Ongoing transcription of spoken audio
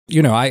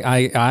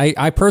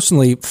I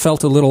personally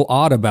felt a little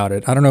odd about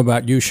it. I don't know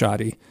about you,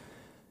 Shadi.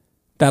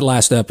 That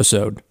last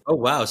episode. Oh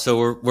wow!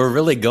 So we're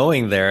really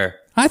going there.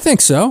 I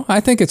think so.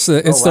 I think it's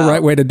the Oh, wow.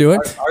 right way to do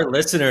it. Our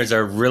listeners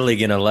are really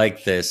gonna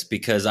like this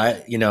because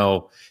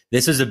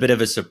this is a bit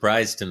of a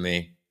surprise to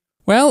me.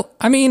 Well,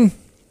 I mean,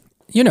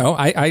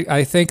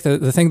 I think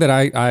the thing that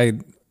I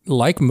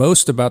like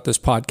most about this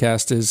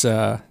podcast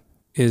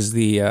is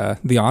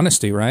the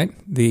honesty, right?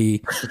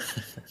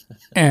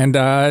 And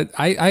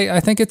I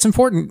think it's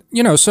important,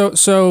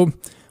 So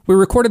we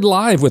recorded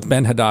live with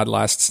Ben Haddad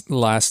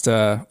last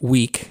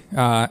week,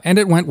 and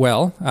it went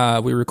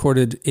well. We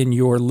recorded in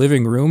your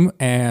living room,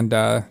 and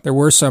there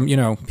were some,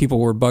 people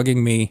were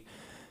bugging me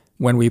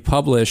when we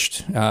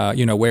published,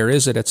 where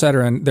is it, et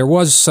cetera. And there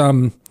was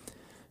some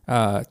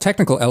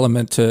technical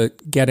element to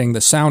getting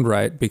the sound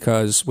right,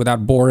 because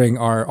without boring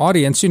our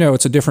audience,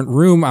 it's a different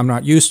room. I'm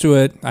not used to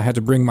it. I had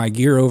to bring my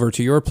gear over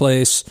to your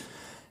place.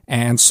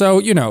 And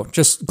so,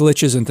 just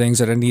glitches and things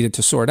that I needed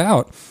to sort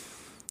out.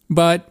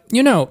 But,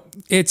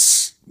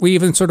 we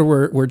even sort of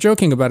were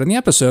joking about it in the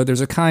episode. There's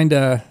a kind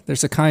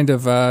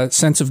of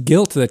sense of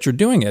guilt that you're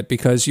doing it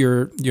because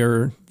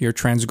you're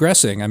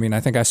transgressing. I mean, I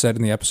think I said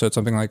in the episode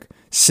something like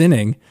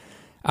sinning.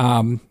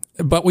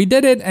 But we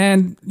did it,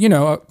 and,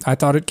 I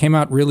thought it came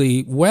out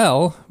really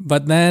well.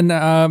 But then,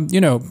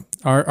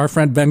 our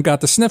friend Ben got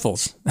the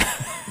sniffles.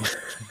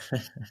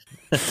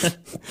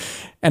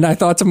 And I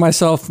thought to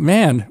myself,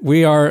 man,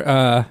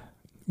 we're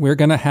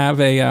going to have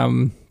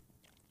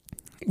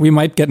we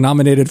might get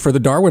nominated for the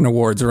Darwin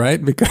Awards,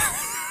 right? Because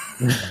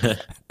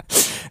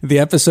the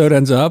episode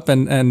ends up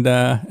and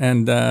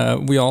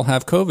we all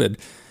have COVID.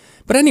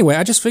 But anyway,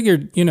 I just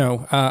figured,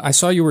 I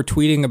saw you were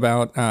tweeting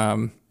about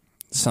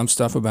some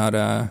stuff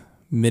about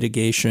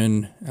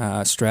mitigation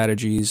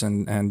strategies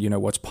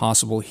and what's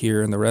possible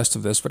here and the rest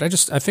of this. But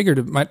I figured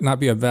it might not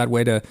be a bad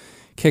way to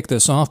kick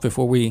this off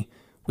before we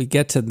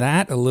get to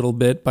that a little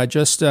bit by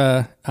just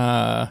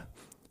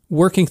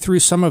working through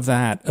some of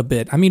that a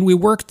bit. I mean, we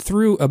worked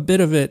through a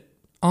bit of it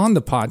on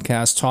the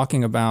podcast,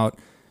 talking about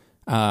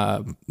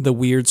the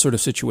weird sort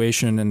of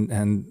situation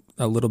and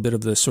a little bit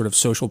of the sort of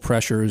social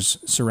pressures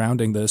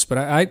surrounding this.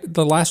 But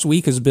the last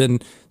week has been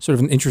sort of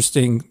an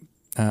interesting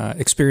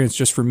experience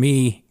just for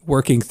me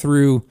working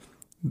through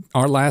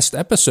our last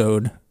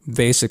episode,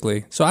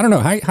 basically. So I don't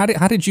know,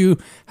 how did you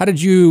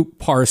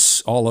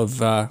parse all of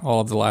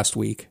the last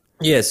week?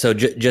 Yeah, so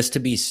just to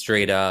be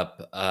straight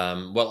up,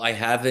 I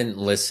haven't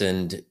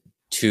listened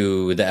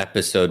to the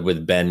episode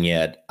with Ben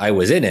yet. I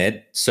was in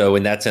it, so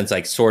in that sense,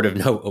 I sort of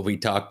know what we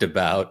talked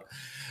about.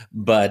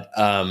 But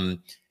and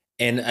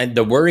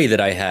the worry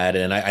that I had,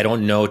 and I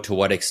don't know to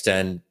what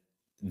extent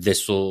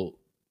this will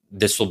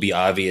be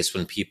obvious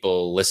when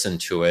people listen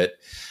to it.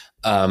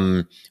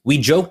 We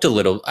joked a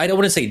little. I don't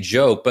want to say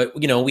joke, but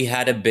we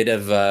had a bit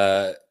of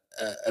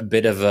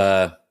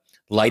a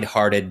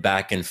lighthearted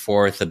back and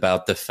forth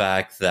about the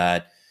fact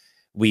that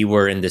we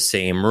were in the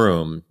same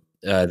room,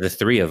 the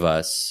three of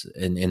us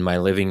in my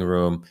living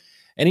room.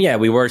 And yeah,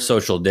 we were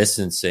social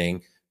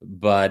distancing,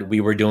 but we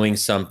were doing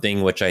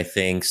something which I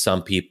think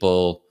some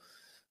people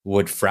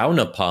would frown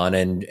upon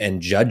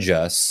and judge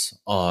us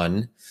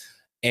on.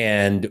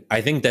 And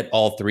I think that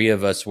all three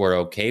of us were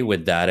okay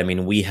with that. I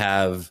mean,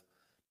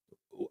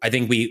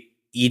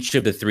 each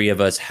of the three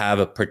of us have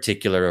a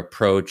particular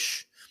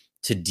approach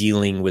to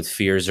dealing with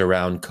fears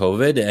around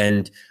COVID,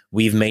 and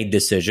we've made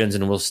decisions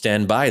and we'll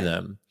stand by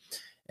them.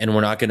 And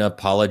we're not going to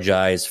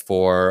apologize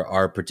for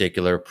our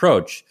particular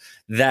approach.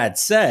 That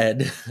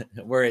said,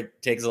 where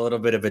it takes a little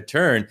bit of a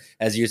turn,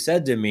 as you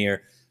said, Damir,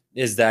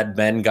 is that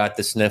Ben got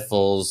the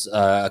sniffles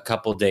a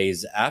couple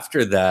days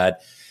after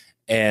that.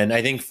 And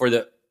I think for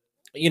the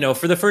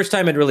first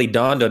time, it really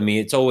dawned on me,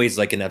 it's always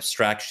like an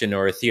abstraction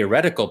or a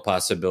theoretical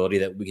possibility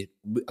that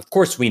of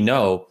course, we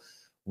know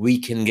we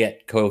can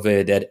get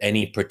COVID at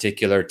any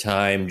particular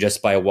time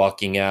just by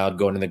walking out,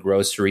 going to the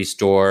grocery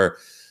store,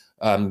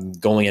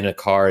 going in a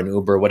car, an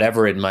Uber,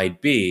 whatever it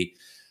might be.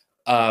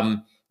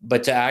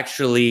 But to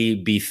actually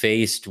be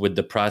faced with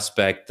the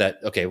prospect that,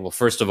 okay, well,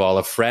 first of all,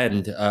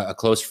 a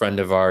close friend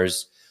of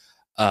ours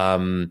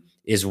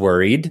is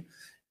worried.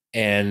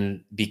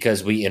 And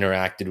because we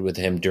interacted with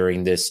him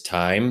during this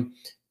time,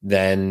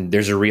 then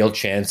there's a real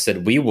chance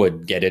that we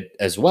would get it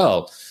as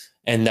well.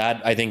 And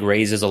that, I think,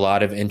 raises a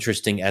lot of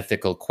interesting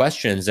ethical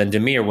questions. And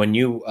Damir,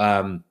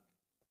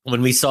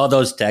 when we saw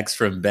those texts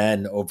from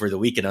Ben over the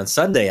weekend on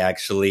Sunday,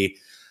 actually,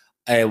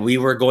 we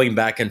were going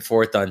back and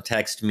forth on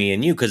text, me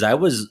and you, because I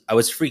was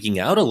freaking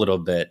out a little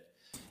bit.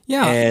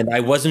 Yeah. And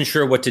I wasn't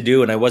sure what to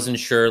do. And I wasn't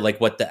sure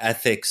what the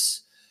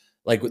ethics,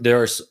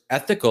 there are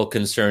ethical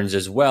concerns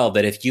as well,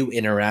 that if you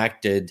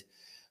interacted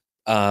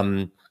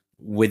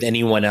with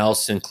anyone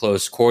else in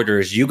close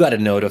quarters, you got to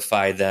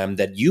notify them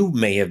that you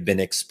may have been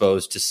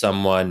exposed to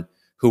someone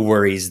who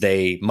worries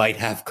they might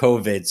have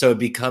COVID. So it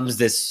becomes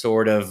this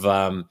sort of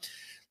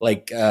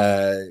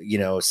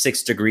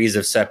 6 degrees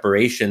of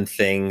separation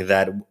thing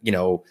that,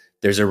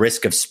 there's a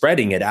risk of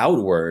spreading it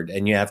outward.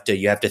 And you have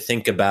to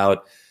think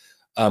about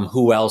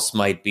who else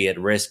might be at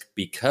risk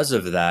because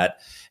of that.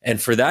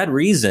 And for that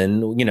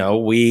reason,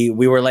 we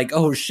were like,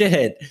 oh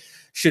shit,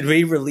 should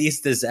we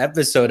release this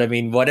episode? I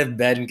mean, what if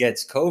Ben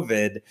gets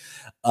COVID?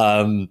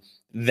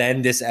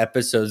 Then this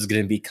episode is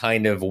going to be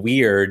kind of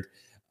weird,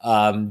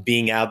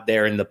 being out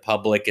there in the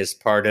public as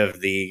part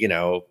of the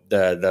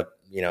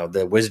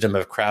wisdom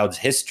of crowds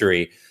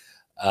history.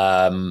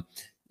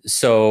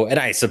 So, and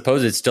I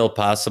suppose it's still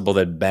possible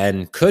that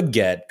Ben could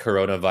get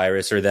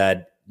coronavirus, or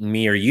that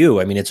me or you.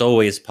 I mean, it's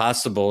always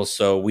possible.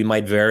 So we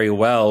might very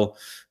well,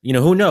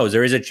 who knows?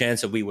 There is a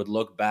chance that we would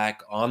look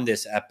back on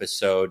this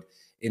episode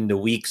in the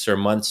weeks or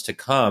months to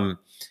come,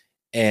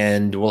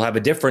 and we'll have a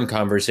different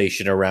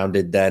conversation around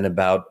it then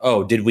about,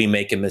 oh, did we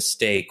make a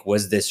mistake?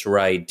 Was this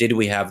right? Did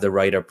we have the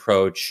right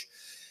approach?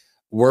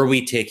 Were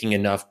we taking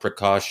enough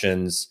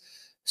precautions?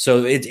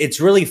 So it's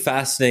really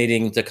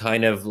fascinating to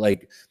kind of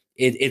like,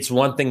 it's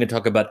one thing to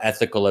talk about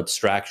ethical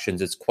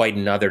abstractions. It's quite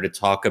another to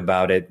talk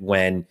about it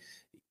when,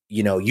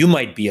 you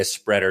might be a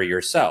spreader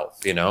yourself,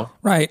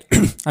 Right.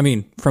 I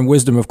mean, from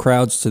wisdom of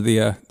crowds to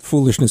the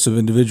foolishness of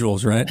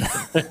individuals, right?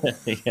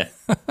 Yeah.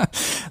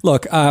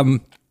 Look,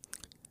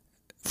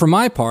 for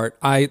my part,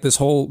 this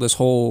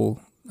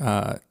whole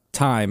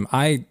time,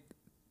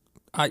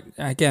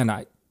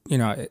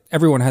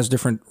 everyone has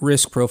different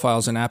risk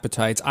profiles and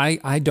appetites.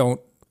 I don't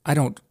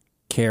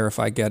care if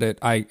I get it.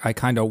 I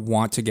kind of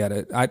want to get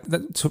it.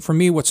 So for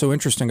me, what's so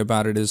interesting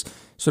about it is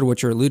sort of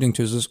what you're alluding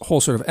to, is this whole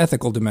sort of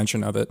ethical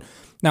dimension of it.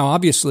 Now,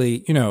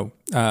 obviously,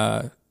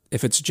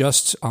 if it's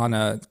just on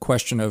a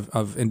question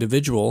of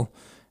individual,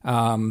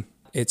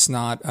 it's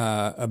not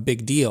a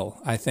big deal,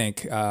 I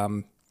think.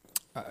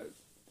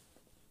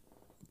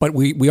 But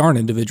we aren't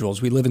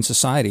individuals. We live in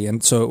society,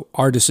 and so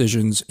our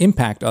decisions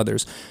impact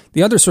others.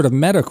 The other sort of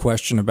meta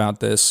question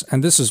about this,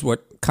 and this is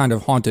what kind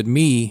of haunted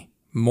me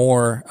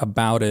more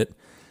about it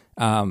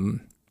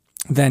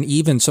than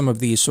even some of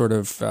these sort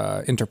of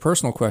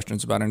interpersonal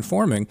questions about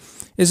informing,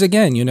 is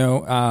again,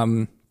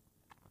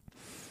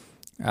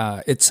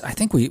 it's, I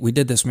think we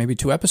did this maybe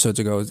 2 episodes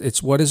ago.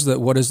 It's what is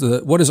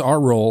our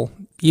role,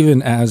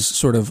 even as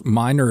sort of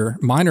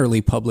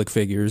minorly public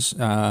figures,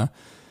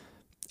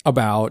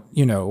 about,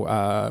 I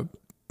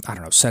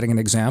don't know, setting an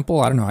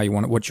example. I don't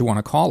know what you want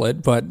to call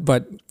it,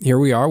 but here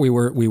we are. We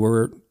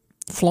were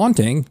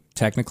flaunting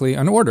technically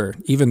an order,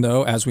 even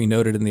though, as we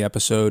noted in the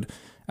episode,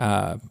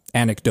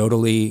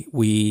 anecdotally,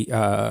 we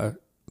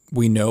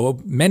know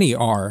many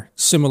are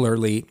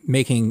similarly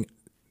making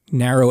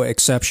narrow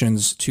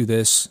exceptions to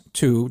this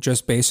to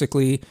just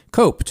basically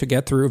cope, to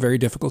get through a very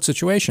difficult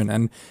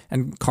situation,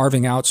 and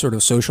carving out sort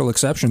of social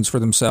exceptions for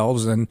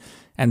themselves, and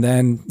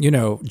then,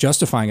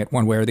 justifying it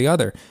one way or the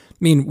other. I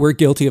mean, we're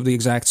guilty of the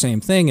exact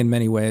same thing in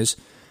many ways,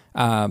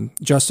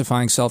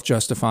 justifying,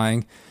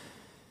 self-justifying.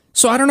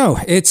 So I don't know.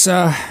 It's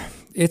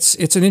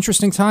an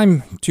interesting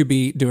time to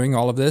be doing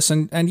all of this,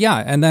 and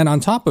then on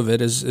top of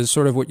it is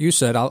sort of what you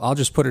said. I'll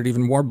just put it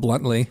even more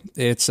bluntly.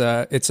 It's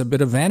a bit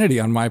of vanity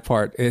on my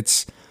part.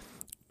 It's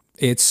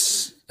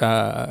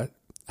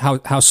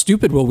how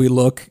stupid will we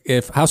look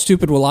how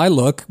stupid will I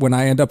look when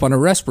I end up on a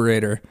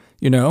respirator,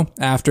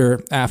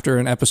 after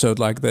an episode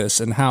like this,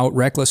 and how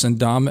reckless and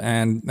dumb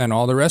and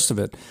all the rest of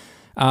it.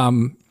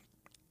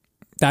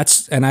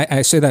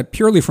 I say that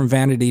purely from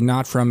vanity,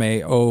 not from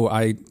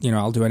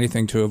I'll do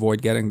anything to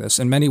avoid getting this.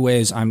 In many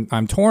ways,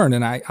 I'm torn,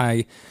 and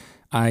I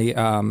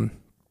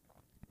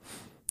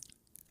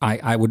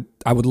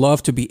would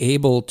love to be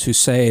able to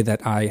say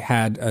that I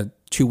had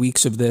 2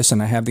 weeks of this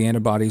and I have the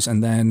antibodies,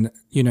 and then,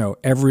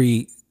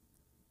 every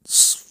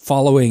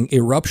following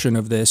eruption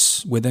of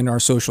this within our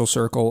social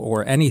circle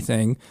or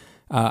anything,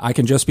 I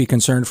can just be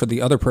concerned for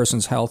the other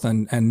person's health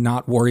and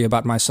not worry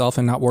about myself,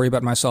 and not worry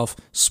about myself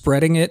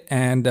spreading it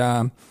and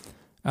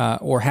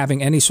or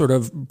having any sort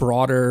of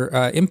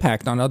broader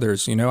impact on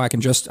others. I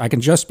can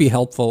just be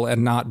helpful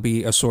and not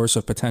be a source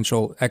of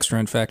potential extra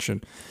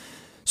infection.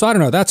 So I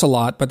don't know. That's a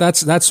lot, but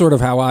that's sort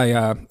of how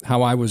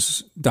I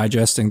was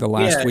digesting the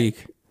last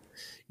week.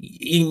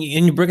 And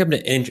you bring up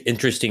an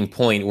interesting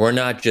point. We're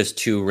not just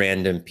 2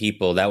 random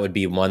people. That would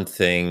be one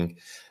thing,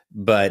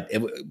 but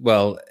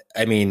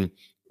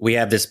we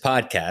have this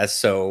podcast,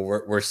 so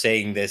we're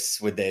saying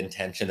this with the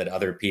intention that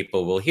other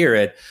people will hear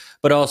it,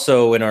 but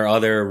also in our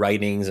other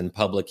writings and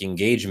public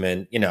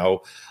engagement,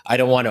 I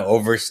don't want to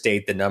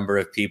overstate the number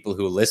of people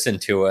who listen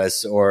to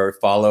us or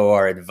follow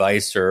our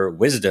advice or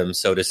wisdom,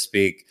 so to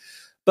speak.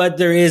 But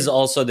there is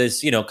also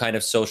this, kind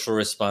of social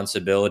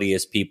responsibility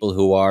as people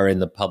who are in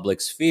the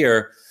public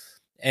sphere.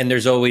 And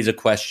there's always a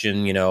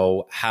question,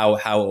 how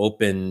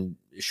open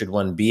should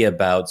one be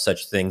about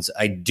such things?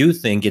 I do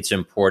think it's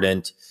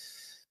important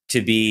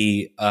to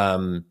be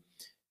to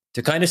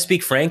kind of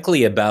speak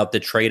frankly about the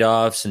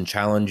trade-offs and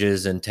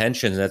challenges and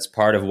tensions. That's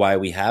part of why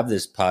we have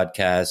this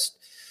podcast,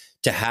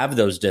 to have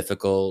those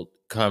difficult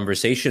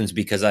conversations,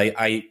 because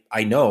I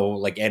know,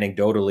 like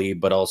anecdotally,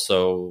 but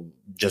also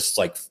just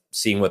like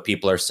seeing what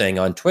people are saying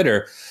on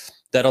Twitter,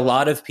 that a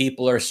lot of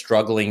people are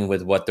struggling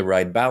with what the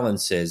right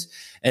balance is,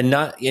 and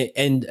not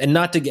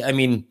to get, I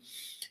mean,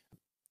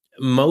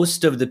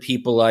 most of the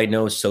people I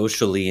know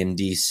socially in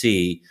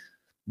DC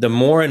the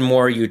more and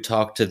more you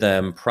talk to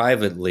them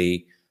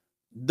privately,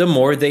 the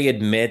more they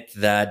admit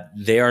that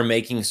they are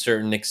making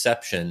certain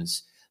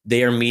exceptions.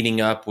 They are meeting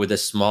up with a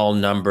small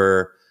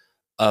number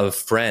of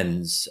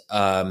friends.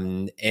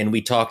 And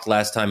we talked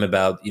last time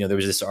about, there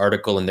was this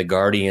article in The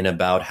Guardian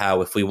about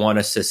how if we want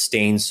to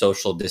sustain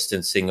social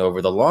distancing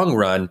over the long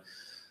run,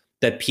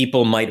 that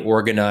people might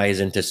organize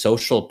into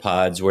social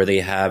pods where they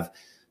have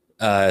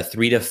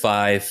 3 to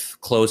 5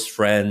 close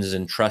friends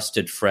and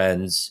trusted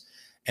friends,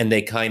 and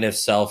they kind of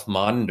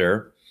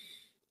self-monitor,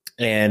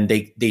 and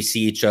they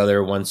see each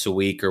other once a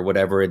week or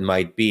whatever it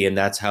might be. And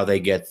that's how they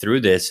get through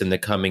this in the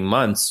coming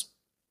months.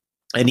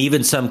 And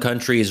even some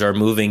countries are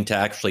moving to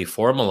actually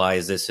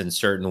formalize this in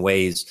certain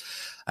ways.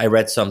 I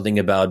read something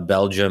about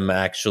Belgium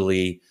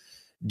actually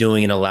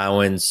doing an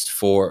allowance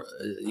for,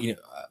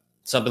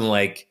 something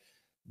like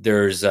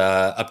there's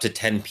up to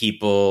 10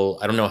 people.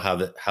 I don't know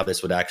how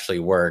this would actually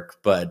work,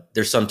 but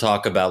there's some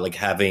talk about like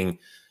having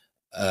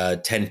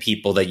 10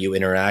 people that you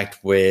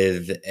interact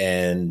with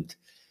and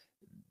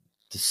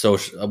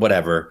social,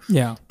 whatever.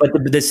 Yeah. But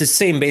this is the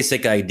same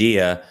basic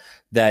idea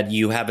that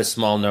you have a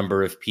small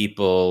number of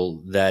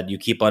people that you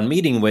keep on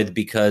meeting with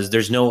because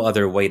there's no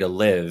other way to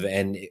live.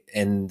 And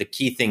the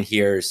key thing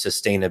here is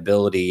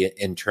sustainability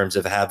in terms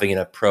of having an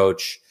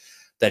approach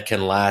that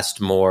can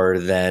last more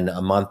than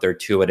a month or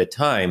two at a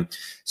time.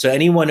 So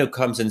anyone who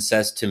comes and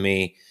says to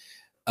me,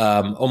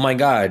 oh my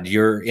God,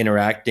 you're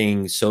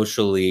interacting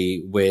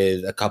socially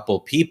with a couple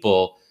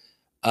people,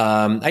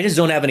 I just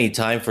don't have any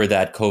time for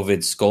that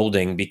COVID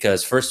scolding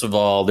because, first of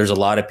all, there's a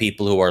lot of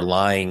people who are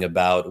lying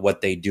about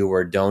what they do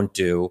or don't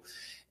do.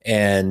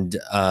 And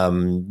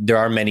there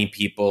are many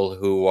people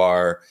who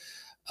are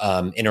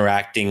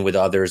interacting with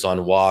others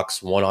on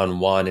walks,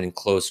 one-on-one in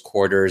close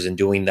quarters, and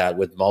doing that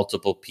with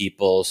multiple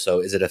people.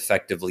 So is it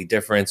effectively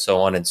different? So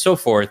on and so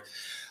forth.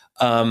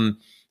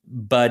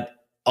 But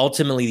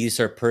ultimately, these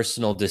are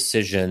personal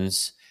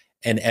decisions.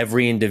 And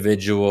every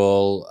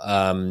individual,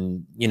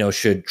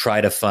 should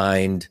try to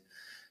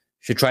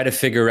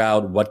figure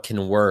out what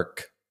can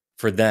work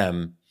for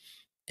them.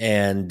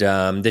 And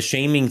the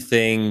shaming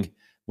thing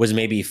was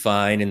maybe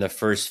fine in the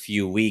first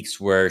few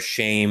weeks, where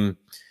shame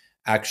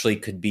actually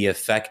could be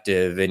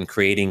effective in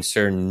creating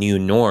certain new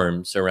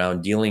norms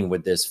around dealing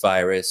with this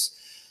virus.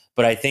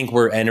 But I think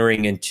we're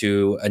entering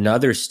into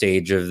another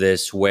stage of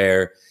this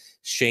where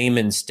shame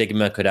and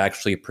stigma could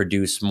actually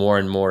produce more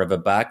and more of a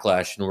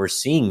backlash. And we're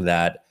seeing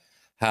that.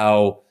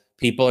 How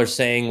people are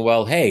saying,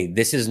 well, hey,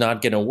 this is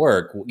not going to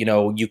work.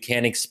 You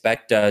can't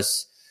expect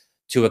us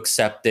to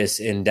accept this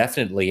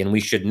indefinitely. And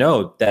we should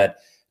note that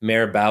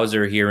Mayor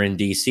Bowser here in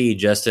DC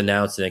just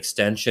announced an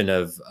extension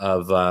of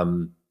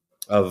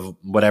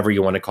whatever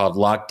you want to call it,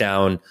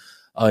 lockdown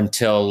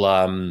until,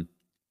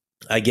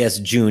 I guess,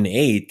 June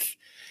 8th.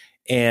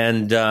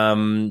 And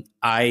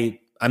I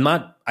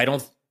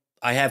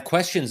have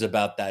questions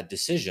about that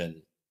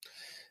decision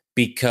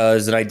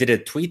because, and I did a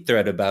tweet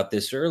thread about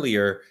this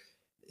earlier,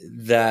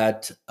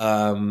 that,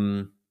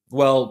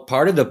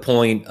 part of the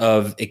point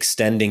of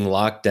extending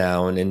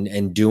lockdown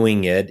and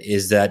doing it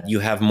is that you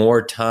have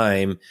more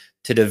time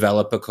to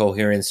develop a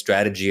coherent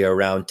strategy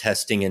around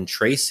testing and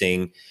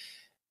tracing.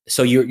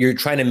 So you're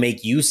trying to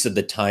make use of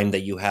the time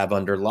that you have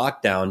under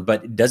lockdown,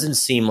 but it doesn't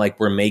seem like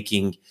we're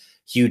making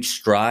huge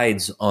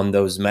strides on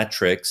those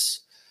metrics,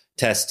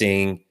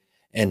 testing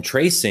and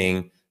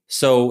tracing.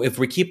 So if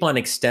we keep on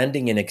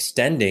extending and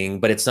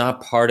extending, but it's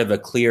not part of a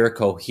clear,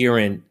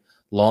 coherent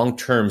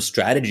long-term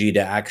strategy to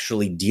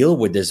actually deal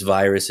with this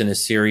virus in a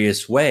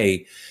serious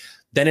way,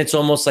 then it's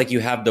almost like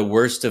you have the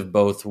worst of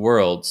both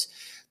worlds,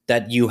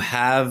 that you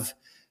have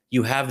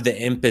the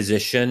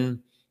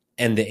imposition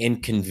and the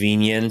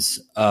inconvenience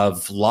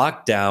of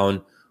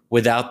lockdown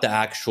without the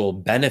actual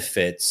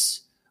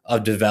benefits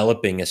of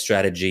developing a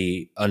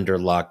strategy under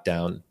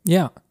lockdown.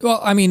 Yeah.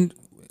 Well, I mean,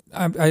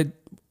 I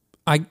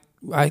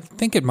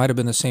think it might have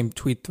been the same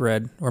tweet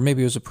thread, or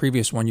maybe it was a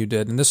previous one you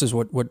did, and this is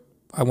what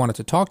I wanted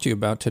to talk to you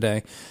about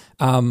today.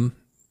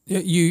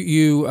 You're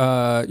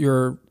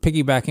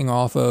piggybacking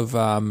off of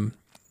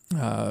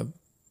a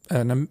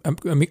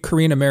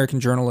Korean American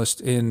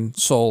journalist in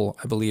Seoul,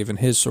 I believe, and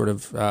his sort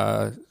of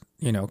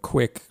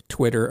quick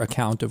Twitter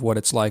account of what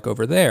it's like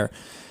over there.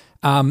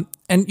 And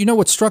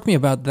what struck me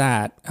about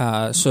that,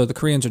 so the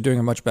Koreans are doing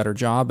a much better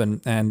job,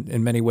 and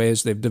in many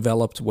ways they've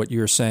developed what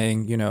you're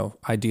saying,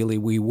 ideally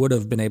we would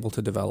have been able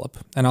to develop.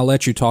 And I'll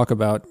let you talk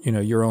about,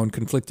 your own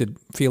conflicted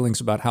feelings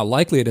about how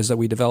likely it is that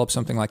we develop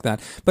something like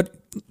that. But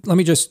let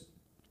me just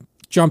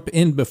jump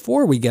in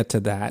before we get to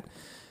that.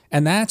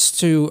 And that's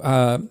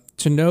to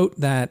note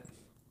that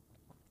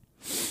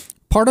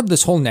part of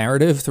this whole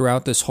narrative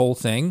throughout this whole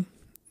thing,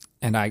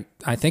 and I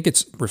think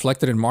it's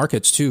reflected in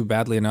markets too,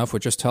 badly enough,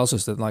 which just tells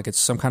us that it's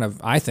some kind of,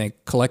 I think,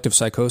 collective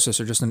psychosis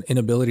or just an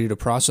inability to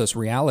process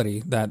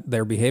reality that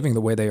they're behaving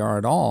the way they are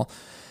at all.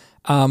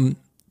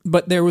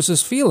 But there was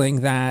this feeling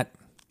that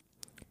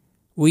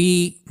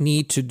we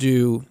need to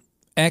do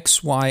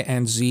X, Y,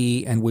 and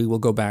Z, and we will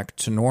go back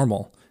to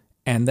normal.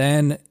 And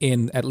then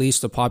in at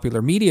least the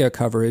popular media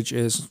coverage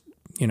is,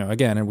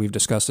 again, and we've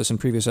discussed this in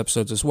previous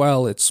episodes as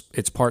well. It's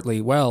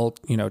partly, well,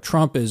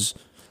 Trump is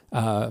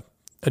a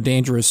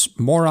dangerous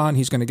moron.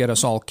 He's going to get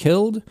us all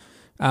killed.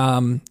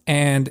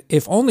 And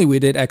if only we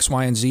did X,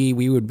 Y, and Z,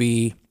 we would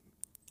be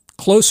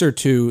closer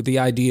to the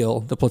ideal,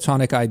 the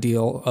platonic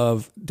ideal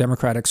of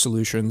democratic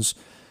solutions,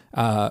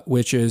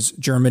 which is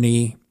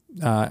Germany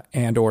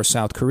and or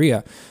South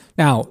Korea.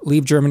 Now,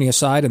 leave Germany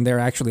aside, and they're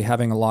actually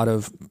having a lot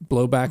of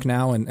blowback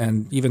now,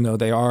 and even though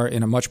they are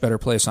in a much better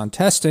place on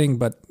testing,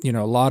 but a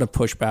lot of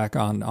pushback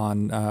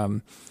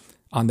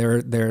on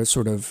their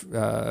sort of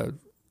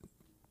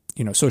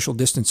social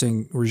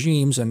distancing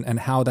regimes, and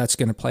how that's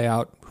going to play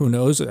out, who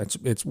knows?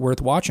 It's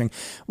worth watching.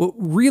 What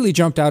really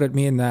jumped out at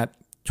me in that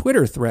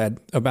Twitter thread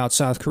about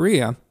South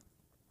Korea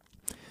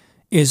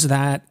is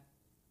that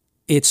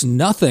it's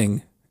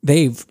nothing.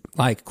 They've,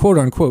 like, quote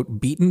unquote,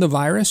 beaten the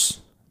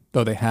virus,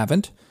 though they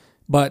haven't,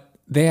 but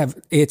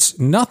it's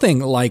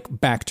nothing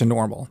like back to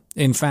normal.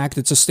 In fact,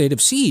 it's a state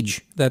of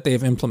siege that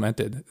they've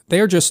implemented.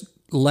 They're just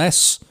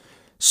less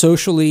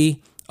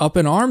socially up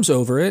in arms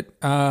over it.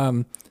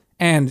 And,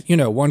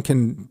 one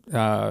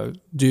can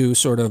do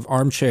sort of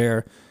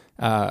armchair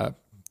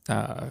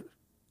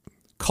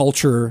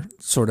culture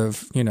sort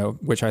of,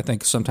 which I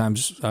think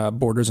sometimes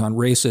borders on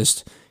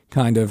racist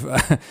kind of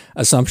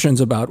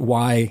assumptions about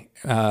why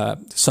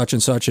such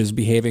and such is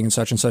behaving in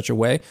such and such a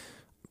way.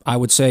 I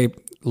would say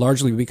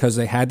largely because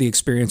they had the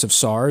experience of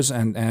SARS,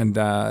 and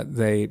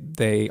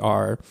they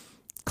are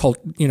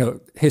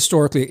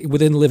historically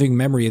within living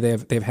memory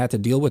they've had to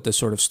deal with this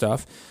sort of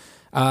stuff.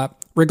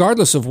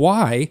 Regardless of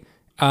why,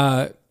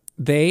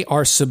 they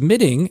are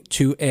submitting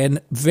to an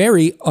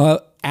very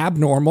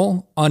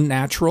abnormal,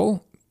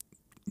 unnatural,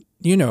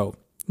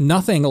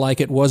 nothing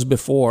like it was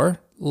before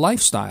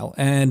lifestyle.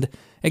 And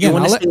again, you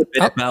want to say a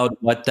bit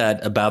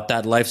about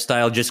that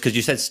lifestyle, just because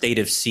you said state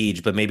of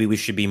siege, but maybe we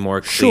should be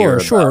more clear.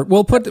 Sure.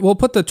 We'll put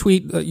the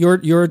tweet,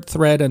 your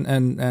thread,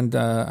 and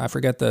I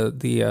forget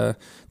the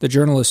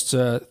journalist's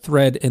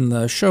thread in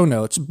the show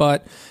notes,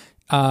 but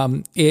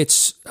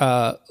it's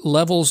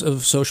levels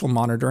of social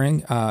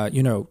monitoring.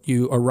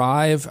 You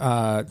arrive.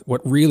 What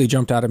really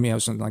jumped out at me, I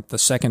was in like the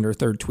second or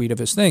third tweet of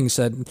his thing,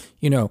 said,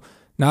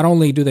 not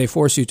only do they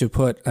force you to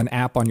put an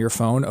app on your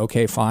phone,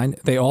 okay, fine,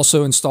 they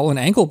also install an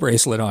ankle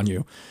bracelet on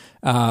you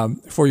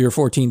for your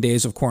 14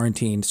 days of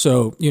quarantine.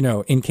 So,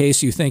 in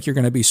case you think you're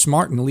going to be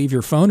smart and leave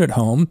your phone at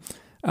home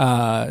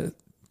to,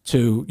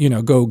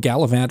 go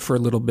gallivant for a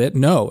little bit,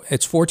 no,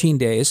 it's 14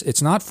 days.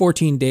 It's not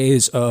 14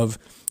 days of,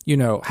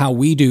 how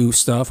we do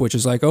stuff, which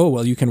is like, oh,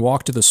 well, you can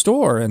walk to the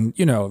store and,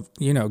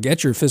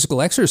 get your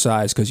physical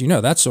exercise because,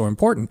 that's so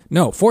important.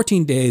 No,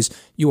 14 days,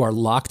 you are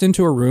locked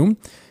into a room.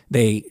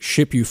 They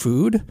ship you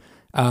food.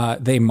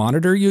 They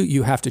monitor you.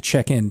 You have to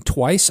check in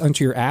twice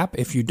onto your app.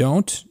 If you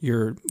don't,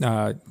 you're,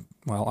 I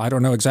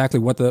don't know exactly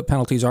what the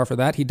penalties are for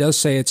that. He does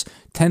say it's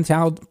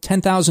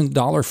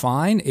 $10,000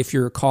 fine if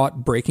you're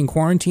caught breaking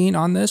quarantine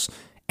on this,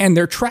 and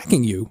they're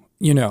tracking you.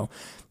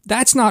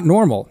 That's not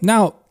normal.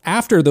 Now,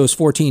 after those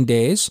 14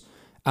 days,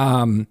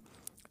 maybe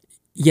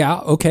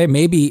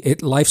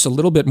life's a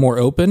little bit more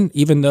open,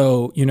 even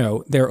though,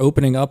 they're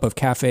opening up of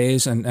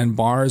cafes and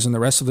bars, and the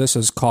rest of this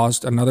has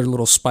caused another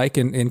little spike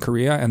in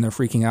Korea, and they're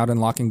freaking out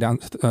and locking down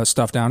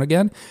stuff down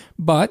again.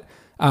 But,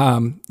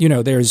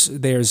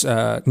 there's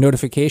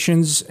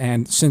notifications,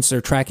 and since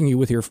they're tracking you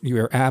with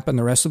your app and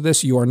the rest of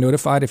this, you are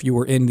notified if you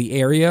were in the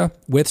area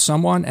with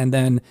someone, and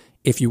then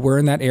if you were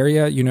in that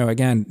area,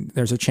 again,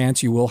 there's a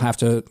chance you will have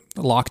to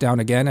lock down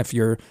again. If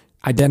you're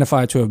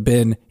identified to have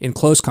been in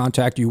close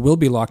contact, you will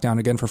be locked down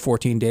again for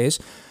 14 days.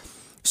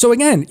 So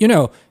again,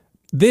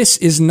 this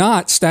is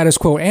not status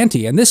quo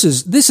ante, and this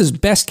is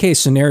best case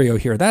scenario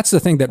here. That's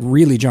the thing that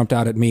really jumped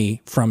out at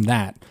me from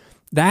that.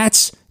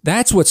 That's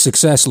what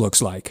success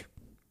looks like.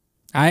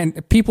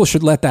 People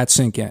should let that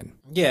sink in.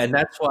 Yeah, and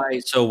that's why.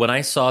 So when I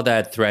saw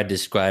that thread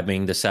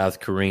describing the South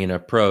Korean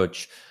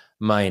approach,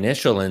 my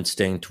initial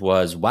instinct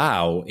was,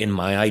 wow, in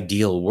my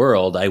ideal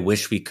world, I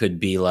wish we could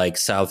be like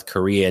South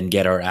Korea and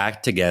get our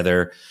act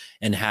together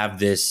and have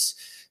this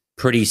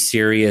pretty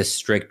serious,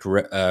 strict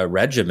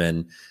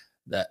regimen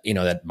that,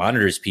 that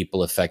monitors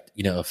people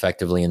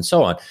effectively and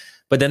so on.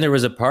 But then there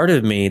was a part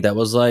of me that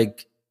was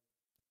like,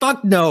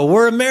 fuck no,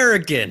 we're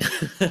American.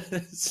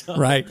 So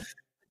right.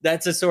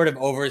 That's a sort of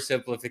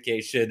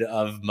oversimplification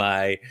of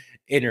my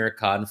inner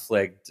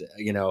conflict,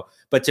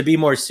 but to be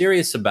more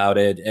serious about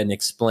it and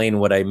explain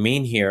what I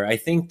mean here, I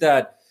think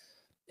that,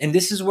 and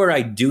this is where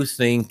I do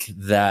think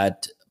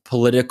that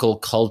political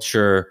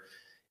culture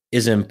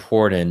is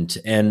important.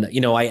 And,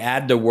 I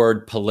add the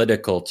word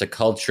political to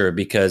culture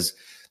because,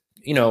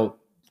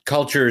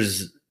 culture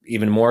is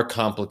even more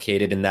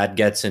complicated, and that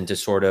gets into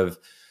sort of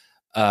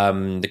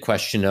the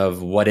question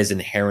of what is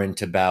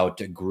inherent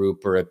about a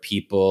group or a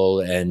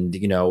people. And,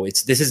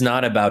 this is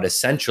not about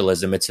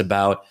essentialism. It's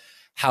about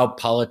how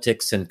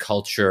politics and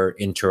culture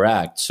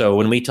interact. So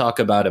when we talk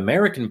about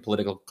American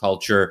political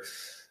culture,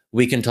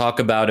 we can talk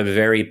about a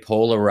very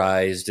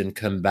polarized and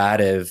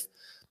combative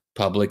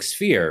public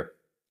sphere.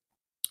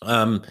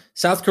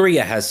 South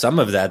Korea has some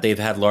of that. They've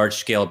had large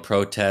scale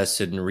protests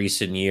in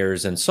recent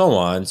years and so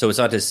on. So it's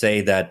not to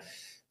say that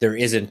there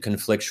isn't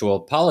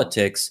conflictual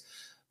politics,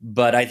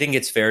 but I think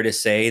it's fair to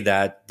say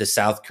that the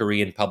South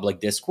Korean public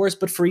discourse,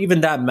 but for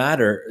even that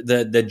matter,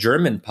 the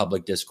German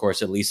public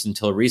discourse, at least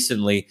until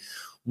recently,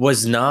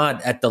 was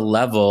not at the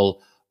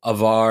level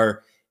of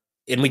our,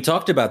 and we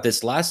talked about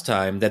this last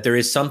time, that there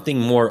is something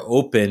more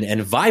open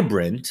and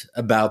vibrant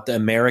about the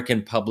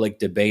American public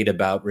debate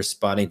about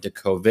responding to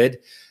COVID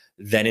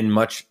than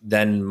much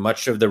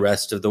of the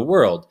rest of the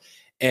world.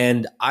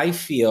 And I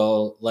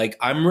feel like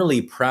I'm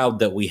really proud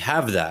that we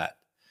have that,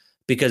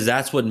 because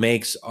that's what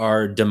makes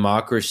our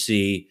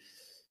democracy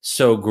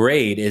so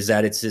great, is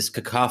that it's this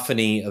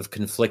cacophony of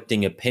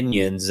conflicting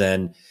opinions,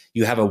 and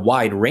you have a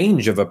wide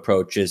range of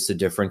approaches to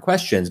different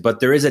questions. But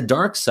there is a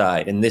dark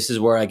side, and this is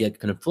where I get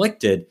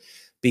conflicted,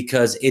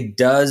 because it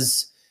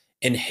does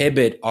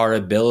inhibit our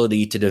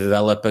ability to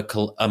develop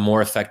a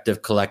more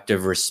effective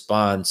collective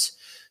response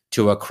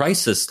to a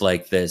crisis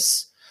like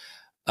this.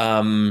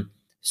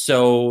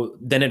 So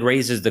then it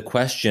raises the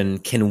question,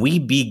 can we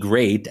be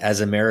great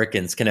as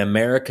Americans? Can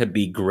America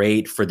be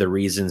great for the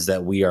reasons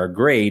that we are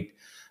great,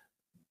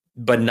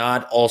 but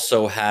not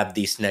also have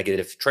these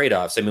negative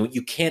trade-offs? I mean,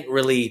 you can't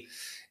really,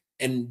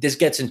 and this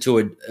gets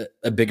into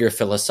a bigger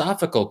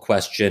philosophical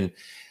question,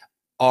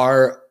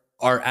 are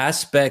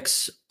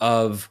aspects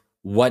of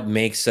what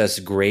makes us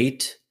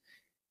great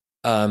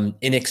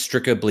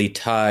inextricably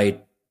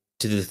tied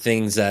to the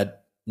things that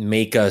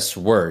make us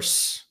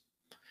worse,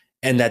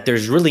 and that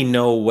there's really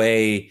no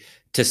way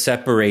to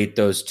separate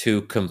those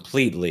two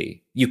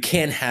completely. You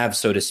can't have,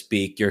 so to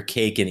speak, your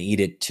cake and eat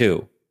it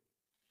too.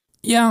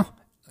 Yeah.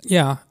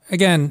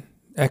 Again,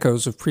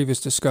 echoes of previous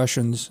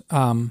discussions.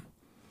 I'm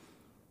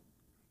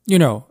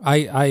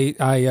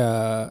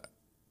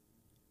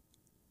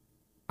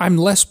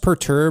less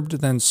perturbed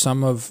than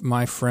some of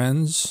my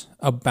friends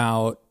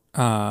about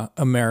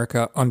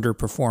America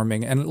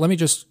underperforming. And let me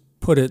just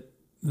put it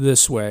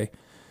this way.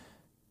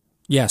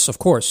 Yes, of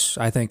course,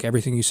 I think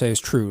everything you say is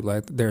true.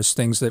 Like, there's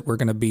things that we're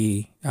going to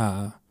be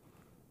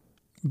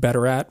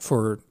better at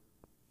for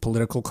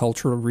political,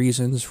 cultural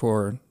reasons,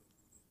 for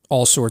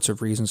all sorts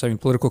of reasons. I mean,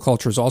 political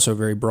culture is also a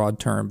very broad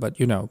term, but,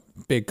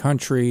 big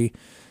country,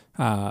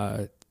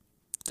 I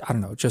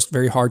don't know, just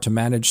very hard to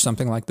manage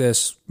something like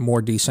this,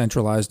 more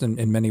decentralized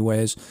in many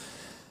ways,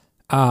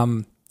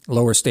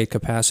 lower state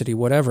capacity,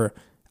 whatever.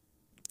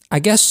 I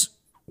guess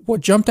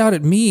what jumped out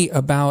at me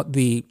about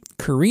the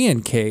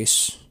Korean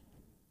case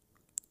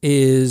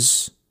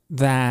is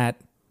that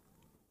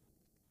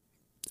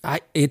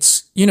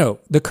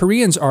the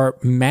Koreans are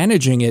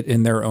managing it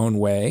in their own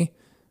way,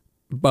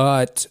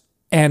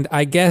 and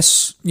I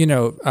guess,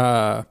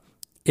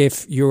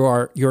 if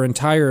your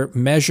entire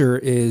measure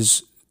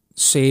is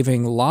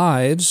saving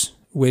lives,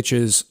 which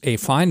is a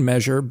fine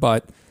measure,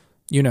 but,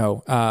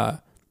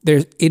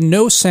 there's in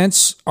no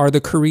sense are the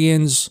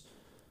Koreans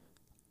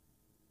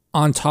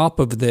on top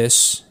of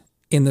this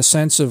in the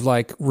sense of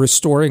like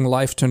restoring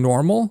life to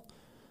normal,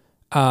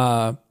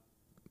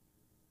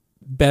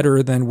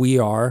 better than we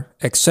are,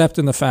 except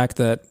in the fact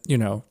that,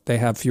 they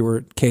have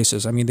fewer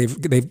cases. I mean,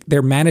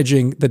 they're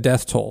managing the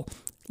death toll.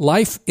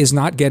 Life is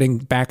not getting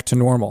back to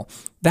normal.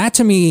 That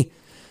to me,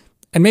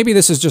 and maybe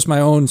this is just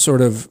my own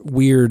sort of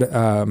weird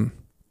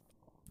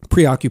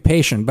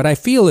preoccupation, but I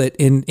feel it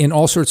in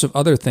all sorts of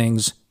other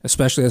things,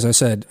 especially, as I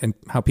said, in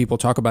how people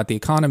talk about the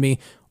economy,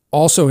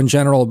 also in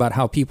general about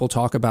how people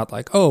talk about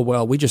like, oh,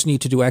 well, we just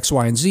need to do X,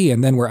 Y, and Z,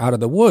 and then we're out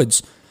of the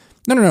woods.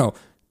 No.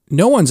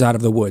 No one's out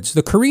of the woods.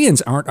 The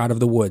Koreans aren't out of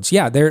the woods.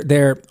 Yeah,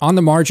 they're on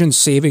the margins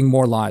saving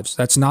more lives.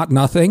 That's not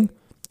nothing,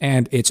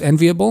 and it's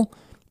enviable.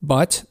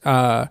 But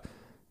as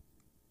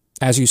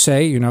you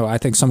say, I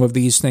think some of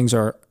these things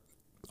are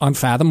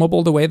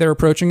unfathomable, the way they're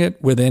approaching it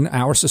within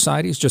our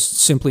societies, just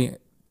simply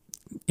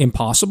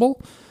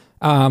impossible.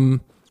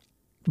 But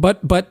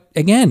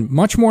again,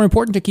 much more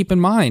important to keep in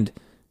mind,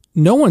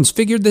 no one's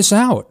figured this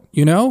out,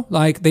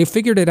 like they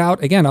figured it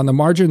out again on the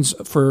margins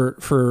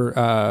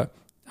for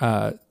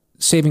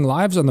saving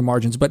lives on the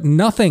margins, but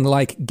nothing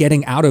like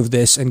getting out of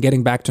this and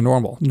getting back to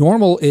normal.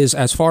 Normal is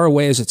as far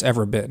away as it's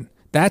ever been.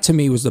 That to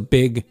me was the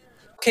big.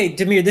 Okay,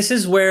 Damir, this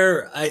is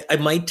where I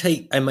might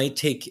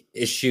take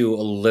issue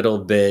a little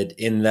bit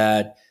in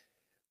that,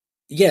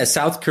 yeah,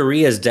 South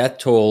Korea's death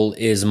toll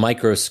is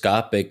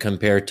microscopic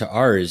compared to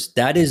ours.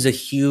 That is a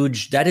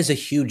huge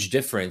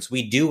difference.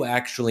 We do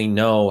actually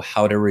know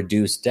how to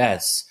reduce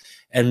deaths,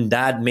 and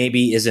that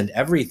maybe isn't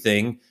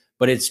everything,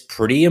 but it's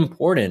pretty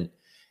important.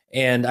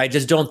 And I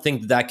just don't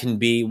think that can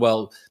be,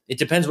 well, it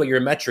depends what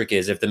your metric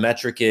is. If the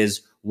metric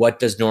is what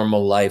does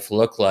normal life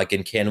look like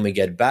and can we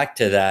get back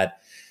to that,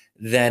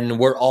 then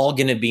we're all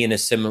going to be in a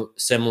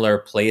similar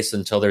place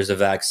until there's a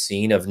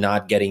vaccine of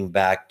not getting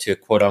back to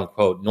quote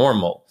unquote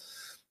normal.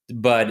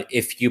 But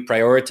if you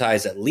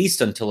prioritize, at least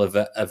until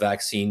a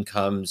vaccine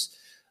comes,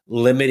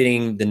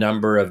 limiting the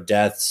number of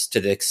deaths to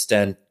the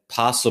extent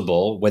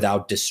possible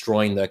without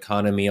destroying the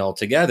economy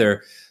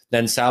altogether,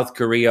 then South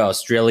Korea,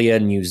 Australia,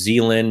 New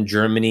Zealand,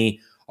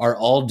 Germany are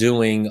all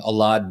doing a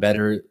lot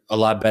better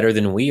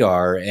than we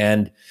are.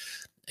 And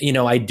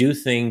I do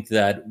think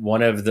that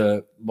one of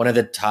the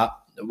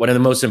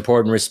most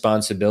important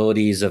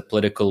responsibilities of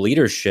political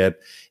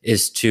leadership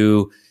is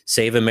to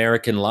save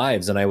American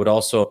lives. And I would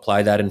also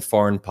apply that in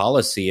foreign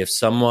policy. If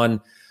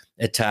someone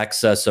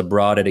attacks us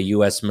abroad at a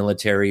U.S.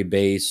 military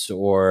base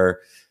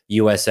or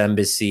U.S.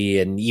 embassy,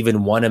 and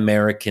even one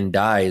American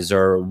dies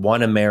or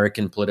one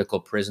American political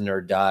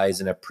prisoner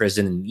dies in a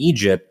prison in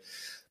Egypt,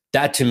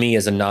 that to me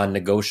is a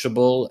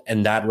non-negotiable,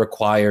 and that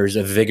requires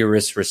a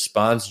vigorous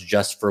response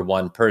just for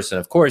one person.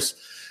 Of course,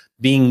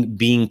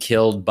 being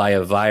killed by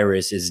a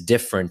virus is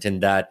different in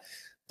that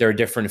there are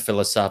different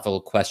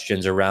philosophical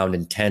questions around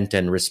intent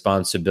and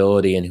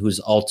responsibility and who's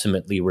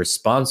ultimately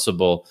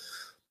responsible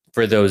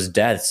for those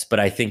deaths. But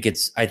I think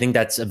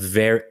that's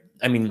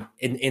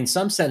in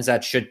some sense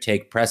that should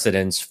take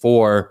precedence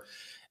for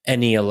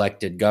any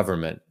elected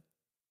government.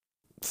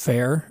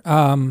 Fair.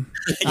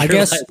 I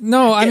guess, like,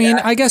 no, I mean,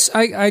 I guess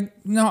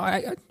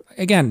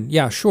again,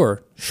 yeah,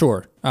 sure.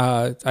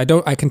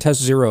 I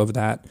contest zero of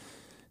that.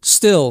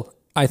 Still,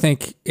 I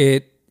think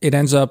it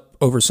ends up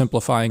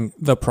oversimplifying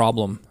the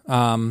problem.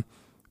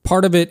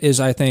 Part of it is,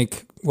 I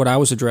think, what I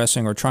was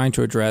addressing or trying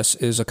to address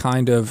is a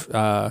kind of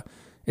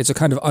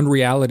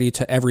unreality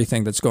to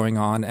everything that's going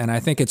on. And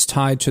I think it's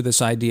tied to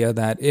this idea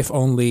that if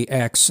only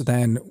X,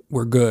 then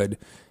we're good.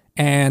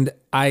 And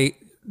I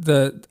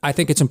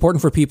think it's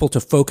important for people to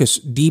focus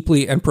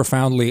deeply and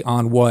profoundly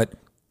on what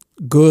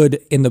good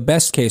in the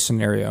best case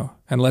scenario,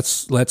 and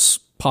let's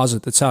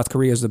posit that South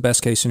Korea is the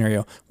best case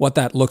scenario, what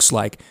that looks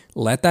like.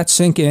 Let that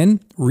sink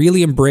in,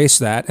 really embrace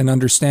that, and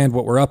understand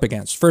what we're up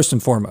against, first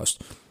and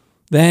foremost.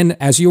 Then,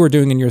 as you were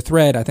doing in your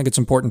thread, I think it's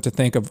important to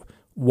think of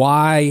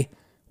why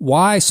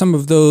some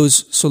of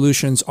those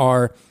solutions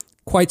are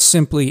quite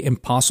simply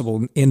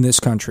impossible in this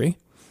country.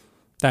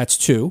 That's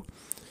 2.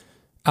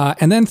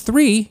 And then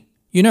 3,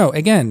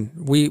 again,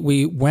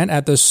 we went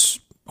at this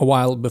a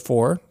while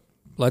before.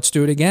 Let's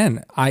do it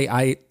again.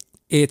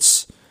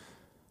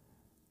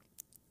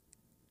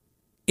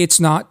 It's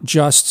not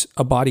just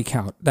a body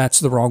count. That's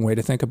the wrong way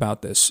to think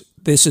about this.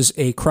 This is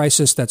a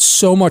crisis that's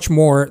so much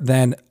more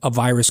than a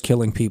virus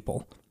killing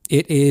people.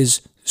 It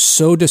is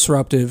so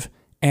disruptive,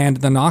 and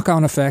the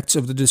knock-on effects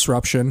of the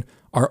disruption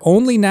are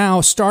only now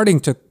starting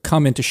to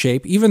come into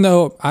shape, even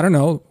though, I don't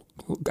know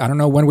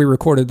when we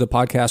recorded the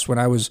podcast when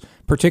I was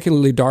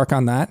particularly dark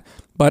on that,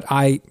 but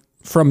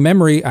from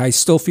memory, I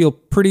still feel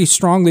pretty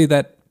strongly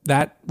that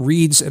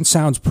reads and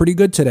sounds pretty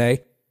good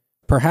today.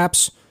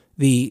 Perhaps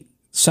the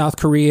South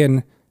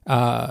Korean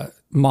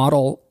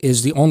model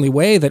is the only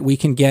way that we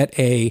can get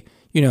a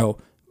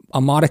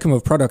modicum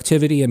of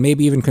productivity and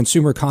maybe even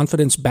consumer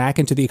confidence back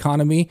into the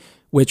economy,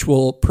 which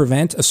will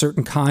prevent a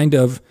certain kind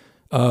of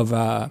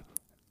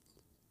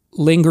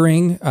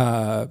lingering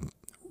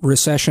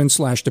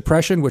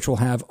recession/depression, which will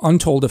have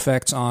untold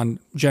effects on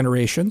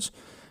generations.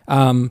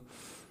 And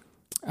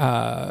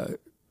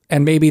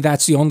maybe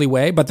that's the only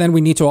way, but then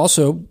we need to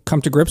also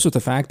come to grips with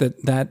the fact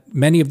that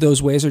many of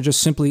those ways are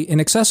just simply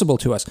inaccessible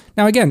to us.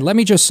 Now, again, let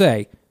me just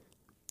say,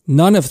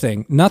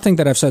 nothing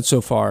that I've said so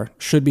far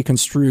should be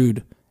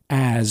construed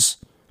as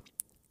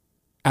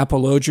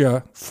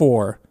apologia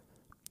for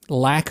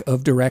lack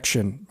of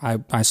direction.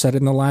 I said it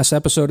in the last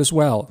episode as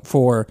well,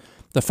 for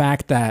the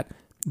fact that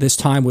this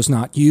time was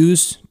not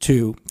used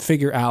to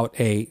figure out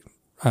a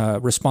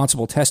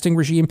responsible testing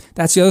regime.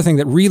 That's the other thing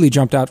that really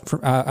jumped out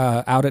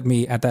at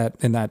me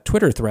in that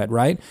Twitter thread,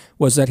 right?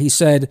 Was that he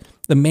said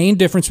the main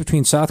difference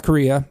between South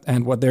Korea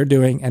and what they're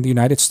doing and the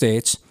United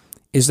States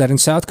is that in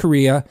South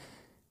Korea,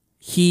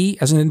 he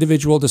as an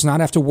individual does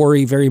not have to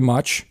worry very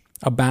much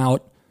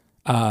about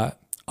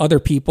other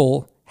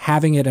people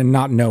having it and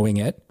not knowing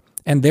it.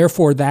 And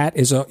therefore that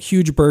is a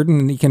huge burden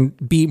and he can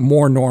be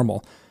more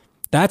normal.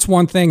 That's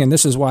one thing. And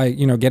this is why,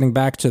 getting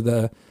back to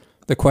the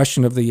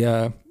question of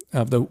the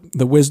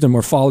wisdom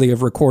or folly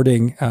of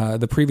recording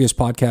the previous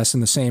podcast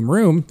in the same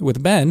room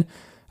with Ben,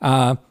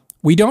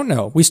 we don't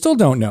know. We still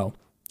don't know,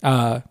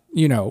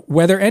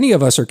 whether any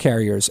of us are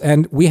carriers,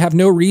 and we have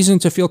no reason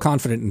to feel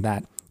confident in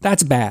that.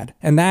 That's bad,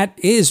 and that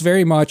is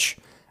very much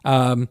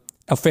a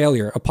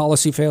failure, a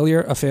policy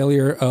failure, a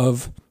failure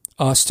of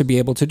us to be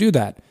able to do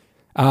that.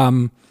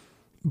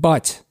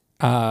 But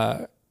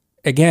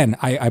again,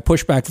 I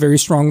push back very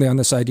strongly on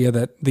this idea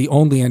that the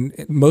only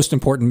and most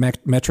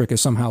important metric is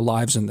somehow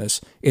lives in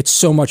this. It's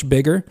so much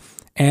bigger,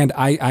 and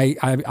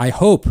I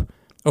hope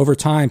over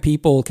time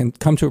people can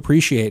come to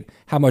appreciate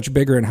how much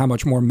bigger and how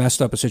much more messed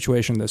up a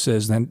situation this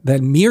is than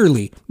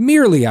merely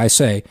I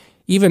say,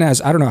 even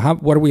as, I don't know,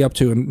 what are we up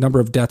to in number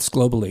of deaths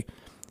globally?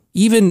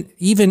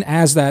 Even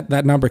as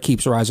that number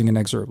keeps rising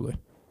inexorably.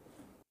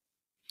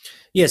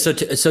 Yeah, so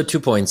 2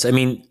 points. I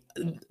mean,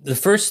 the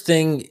first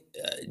thing,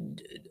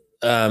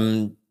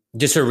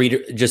 just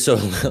so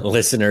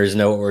listeners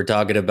know what we're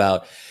talking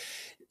about.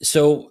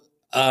 So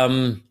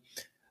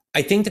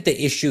I think that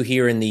the issue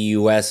here in the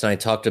U.S., and I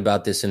talked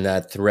about this in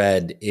that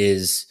thread,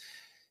 is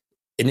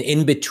an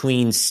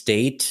in-between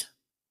state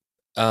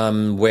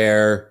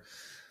where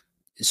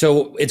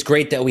So it's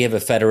great that we have a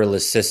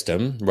federalist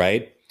system,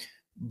 right?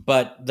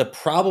 But the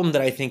problem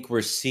that I think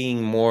we're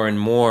seeing more and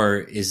more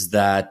is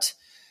that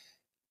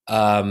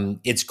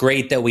it's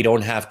great that we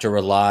don't have to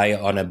rely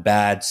on a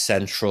bad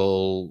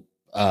central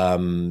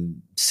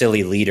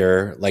silly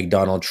leader like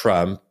Donald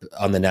Trump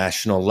on the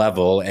national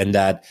level, and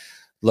that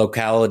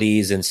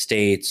localities and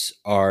states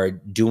are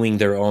doing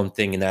their own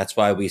thing, and that's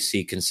why we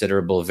see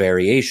considerable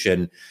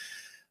variation.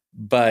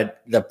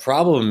 But the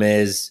problem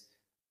is,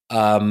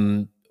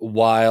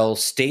 while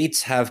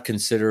states have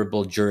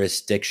considerable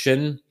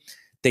jurisdiction,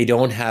 they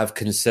don't have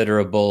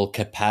considerable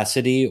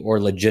capacity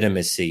or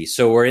legitimacy.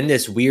 So we're in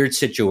this weird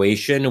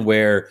situation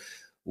where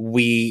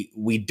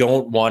we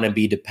don't want to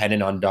be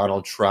dependent on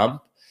Donald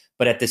Trump,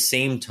 but at the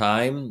same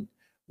time,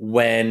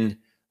 when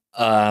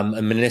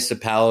a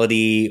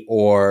municipality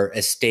or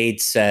a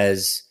state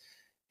says,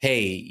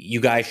 "Hey,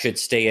 you guys should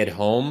stay at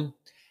home,"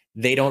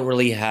 they don't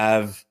really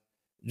have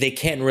they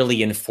can't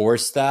really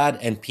enforce that,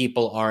 and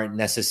people aren't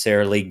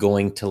necessarily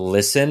going to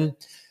listen.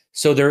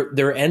 So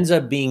there ends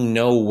up being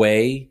no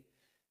way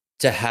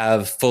to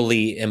have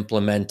fully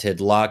implemented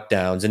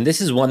lockdowns. And this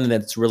is one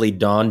that's really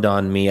dawned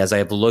on me as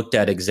I've looked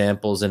at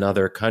examples in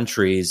other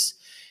countries.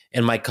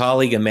 And my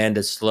colleague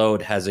Amanda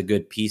Sloat has a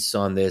good piece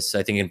on this,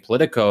 I think in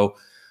Politico,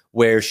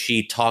 where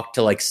she talked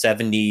to like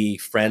 70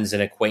 friends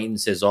and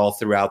acquaintances all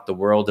throughout the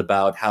world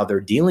about how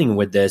they're dealing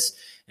with this.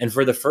 And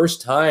for the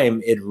first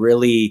time, it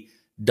really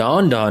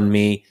dawned on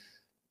me,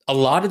 a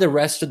lot of the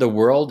rest of the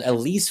world, at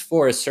least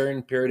for a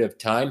certain period of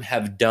time,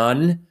 have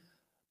done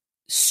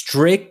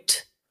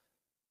strict,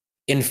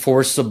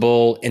 enforced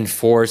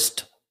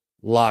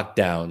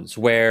lockdowns,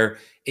 where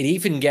it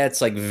even gets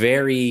like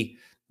very,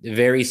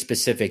 very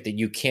specific that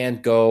you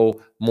can't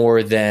go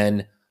more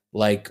than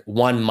like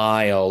 1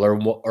 mile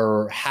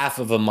or half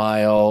of a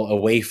mile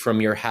away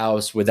from your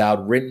house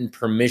without written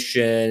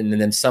permission, and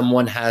then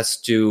someone has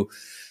to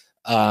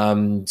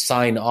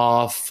sign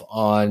off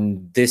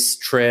on this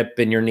trip,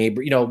 and your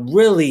neighbor,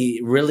 really,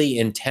 really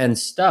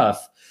intense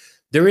stuff.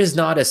 There is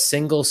not a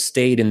single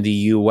state in the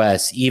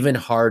US, even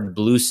hard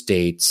blue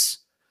states,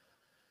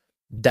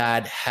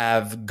 that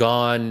have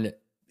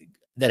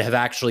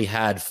actually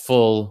had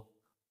full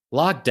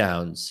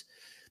lockdowns.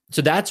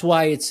 So that's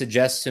why it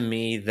suggests to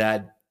me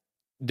that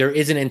there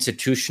is an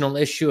institutional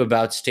issue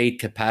about state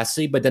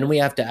capacity, but then we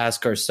have to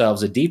ask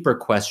ourselves a deeper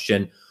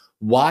question.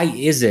 Why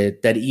is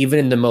it that even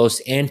in the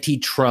most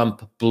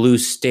anti-Trump blue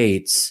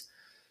states,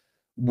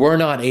 we're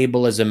not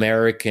able as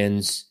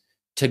Americans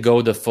to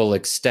go the full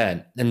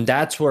extent? And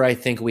that's where I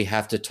think we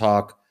have to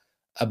talk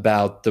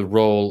about the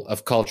role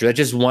of culture. That's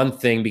just one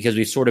thing, because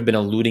we've sort of been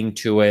alluding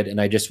to it,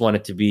 and I just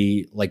wanted to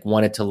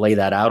lay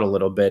that out a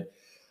little bit.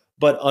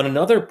 But on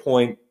another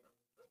point,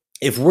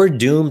 if we're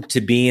doomed to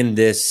be in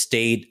this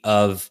state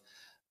of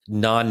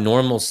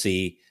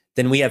non-normalcy,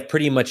 then we have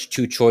pretty much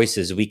two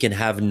choices. We can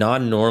have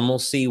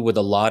non-normalcy with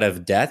a lot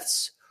of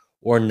deaths,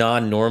 or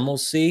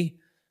non-normalcy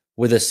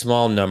with a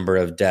small number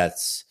of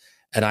deaths.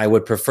 And I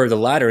would prefer the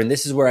latter. And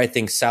this is where I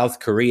think South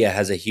Korea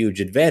has a huge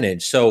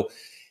advantage. So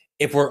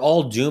if we're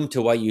all doomed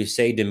to what you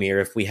say,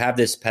 Damir, if we have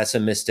this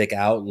pessimistic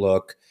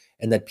outlook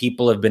and that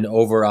people have been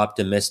over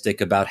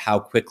optimistic about how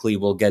quickly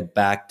we'll get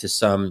back to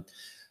some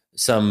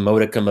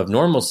modicum of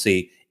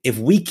normalcy, if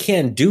we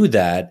can't do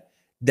that,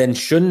 then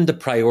shouldn't the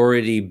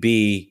priority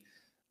be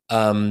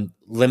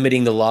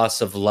limiting the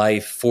loss of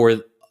life for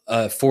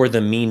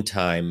the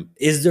meantime?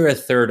 Is there a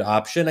third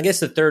option? I guess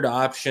the third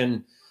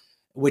option,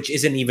 which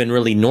isn't even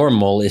really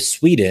normal, is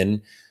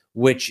Sweden,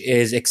 which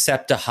is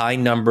accept a high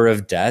number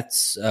of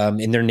deaths.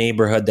 In their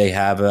neighborhood, they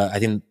have, I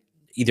think,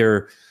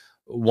 either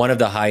one of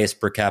the highest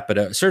per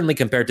capita, certainly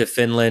compared to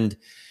Finland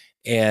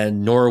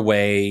and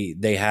Norway.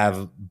 They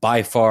have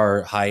by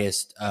far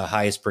highest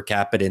per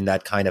capita in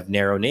that kind of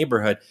narrow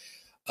neighborhood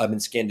in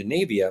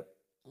Scandinavia,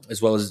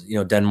 as well as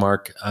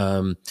Denmark.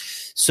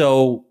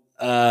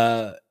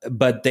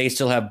 But they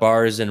still have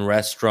bars and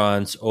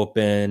restaurants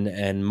open,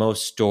 and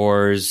most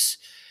stores,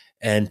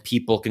 and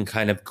people can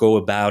kind of go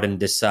about and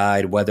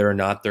decide whether or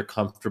not they're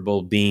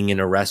comfortable being in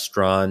a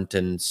restaurant,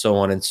 and so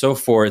on and so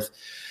forth.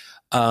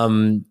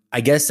 I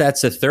guess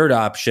that's a third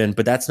option,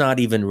 but that's not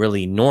even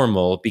really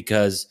normal,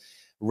 because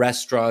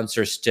restaurants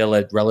are still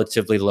at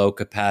relatively low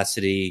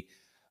capacity.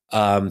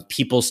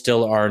 People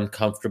still aren't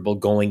comfortable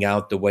going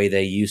out the way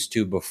they used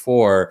to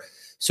before.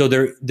 So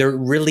there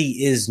really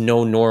is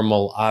no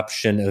normal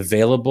option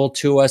available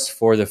to us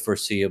for the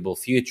foreseeable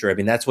future. I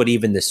mean, that's what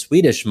even the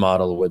Swedish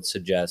model would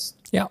suggest.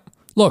 Yeah.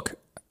 Look,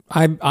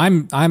 I'm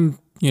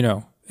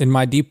in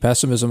my deep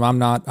pessimism, I'm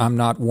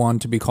not one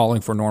to be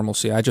calling for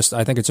normalcy. I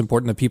think it's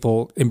important that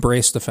people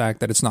embrace the fact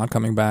that it's not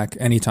coming back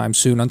anytime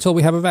soon until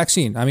we have a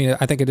vaccine. I mean,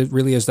 I think it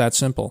really is that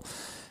simple.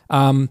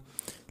 Let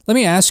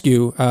me ask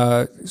you,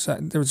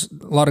 there's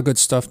a lot of good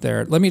stuff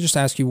there. Let me just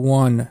ask you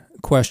one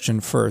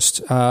question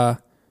first.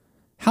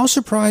 How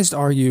surprised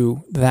are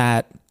you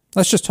that,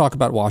 let's just talk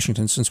about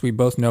Washington, since we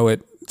both know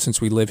it,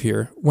 since we live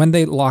here, when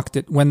they locked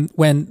it, when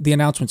the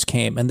announcements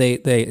came, and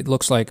it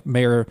looks like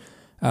Mayor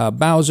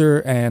Bowser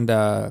and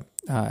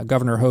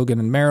Governor Hogan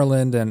in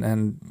Maryland,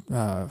 and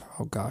oh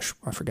gosh,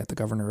 I forget the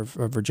governor of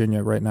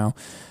Virginia right now.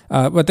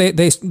 But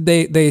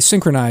they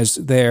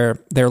synchronized their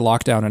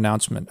lockdown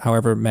announcement,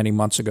 however many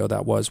months ago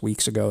that was,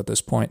 weeks ago at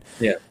this point.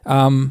 Yeah.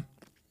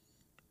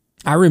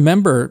 I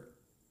remember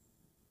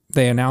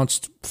they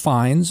announced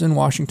fines in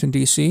Washington,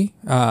 D.C.,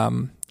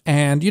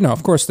 and,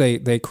 of course,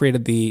 they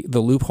created the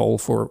loophole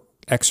for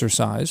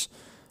exercise.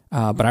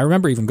 But I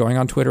remember even going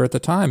on Twitter at the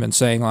time and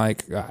saying,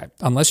 like,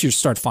 unless you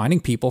start finding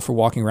people for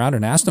walking around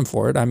and ask them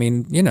for it, I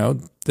mean,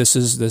 this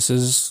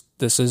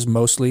is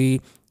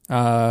mostly,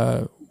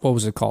 what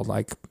was it called?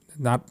 Like,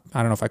 not, I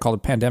don't know if I call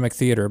it pandemic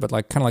theater, but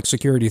like kind of like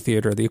security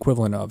theater, the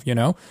equivalent of,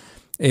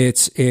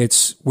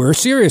 it's we're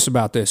serious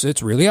about this.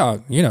 It's really,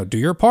 do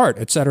your part,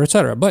 et cetera, et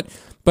cetera.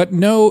 But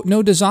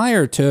no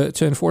desire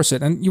to enforce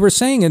it. And you were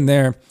saying in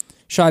there,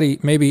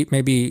 Shadi, maybe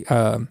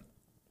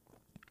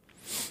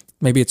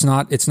it's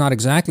not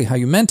exactly how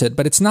you meant it,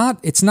 but it's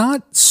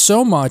not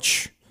so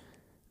much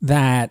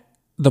that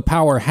the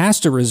power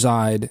has to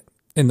reside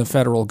in the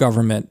federal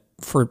government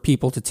for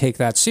people to take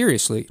that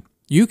seriously.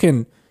 You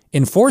can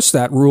enforce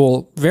that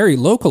rule very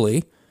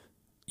locally.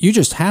 You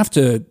just have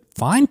to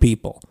find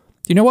people.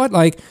 You know what?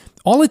 Like,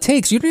 all it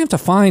takes, you don't have to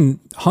find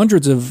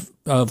hundreds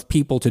of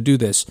people to do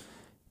this.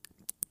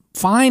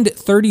 Find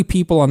 30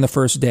 people on the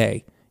first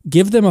day.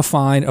 Give them a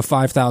fine of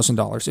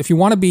 $5,000. If you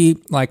want to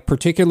be like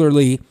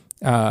particularly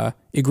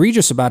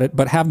egregious about it,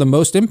 but have the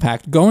most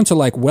impact, go into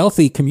like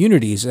wealthy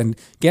communities and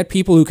get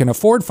people who can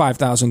afford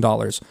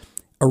 $5,000.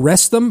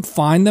 Arrest them,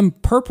 find them,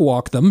 perp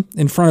walk them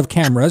in front of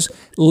cameras.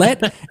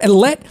 Let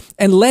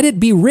it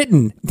be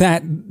written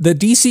that the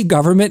DC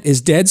government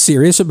is dead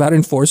serious about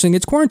enforcing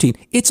its quarantine.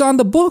 It's on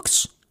the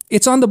books.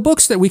 It's on the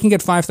books that we can get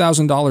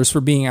 $5,000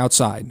 for being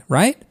outside,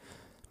 right?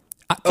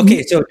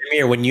 Okay, so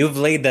Damir, when you've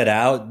laid that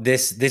out,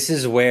 this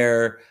is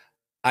where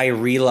I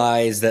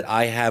realize that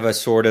I have a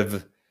sort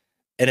of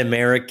an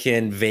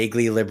American,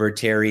 vaguely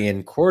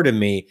libertarian core to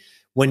me.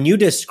 When you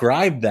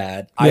describe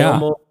that, I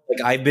almost like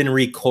I've been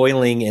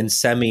recoiling in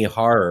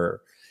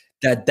semi-horror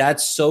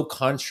that's so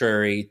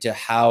contrary to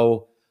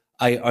how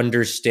I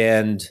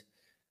understand.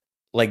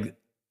 Like,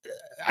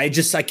 I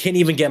can't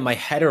even get my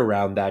head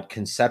around that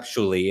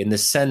conceptually, in the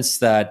sense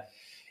that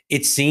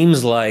it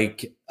seems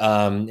like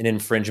an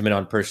infringement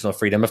on personal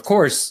freedom. Of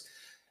course,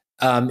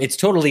 it's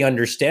totally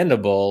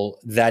understandable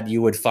that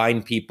you would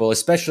find people,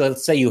 especially,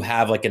 let's say you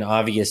have like an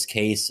obvious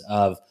case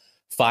of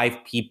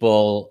 5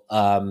 people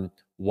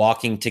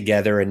walking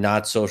together and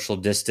not social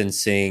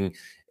distancing,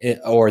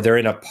 or they're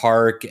in a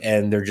park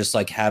and they're just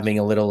like having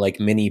a little like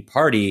mini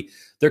party.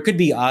 There could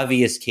be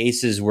obvious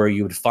cases where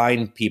you would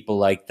find people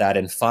like that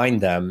and fine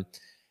them.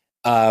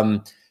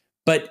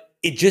 But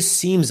it just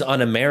seems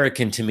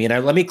un-American to me.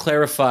 And let me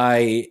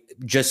clarify,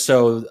 just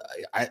so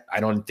I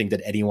don't think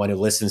that anyone who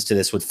listens to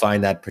this would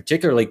find that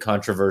particularly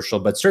controversial,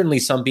 but certainly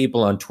some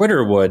people on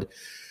Twitter would,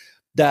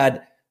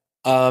 that,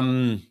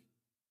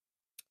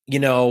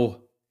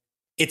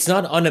 it's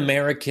not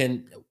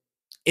un-American.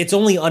 It's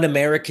only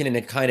un-American in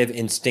a kind of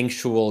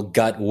instinctual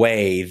gut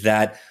way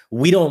that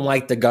we don't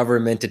like the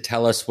government to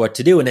tell us what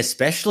to do, and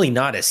especially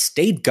not a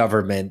state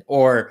government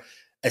or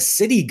a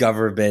city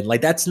government. Like,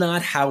 that's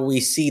not how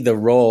we see the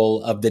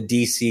role of the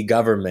DC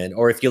government.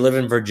 Or if you live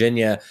in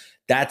Virginia,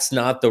 that's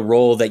not the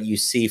role that you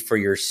see for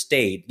your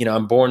state.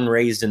 I'm born and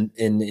raised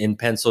in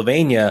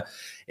Pennsylvania.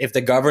 If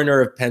the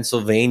governor of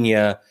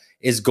Pennsylvania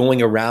is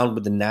going around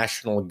with the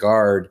National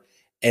Guard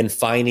and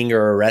finding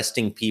or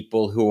arresting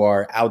people who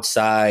are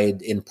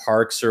outside in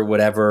parks or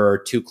whatever, or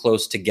too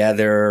close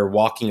together, or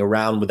walking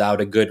around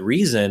without a good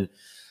reason,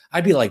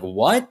 I'd be like,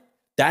 what?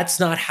 That's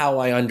not how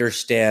I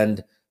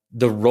understand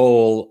the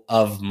role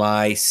of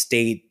my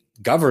state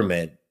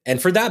government.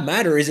 And for that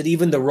matter, is it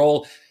even the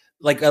role,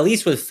 like, at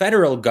least with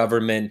federal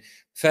government,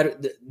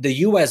 the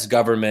US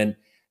government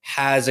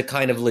has a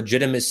kind of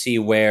legitimacy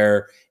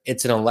where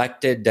it's an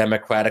elected,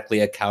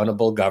 democratically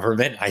accountable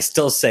government. I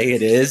still say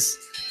it is.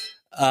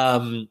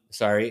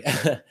 Sorry.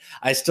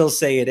 I still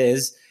say it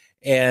is.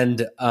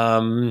 And,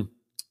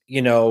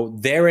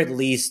 there at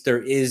least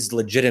there is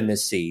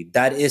legitimacy.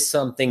 That is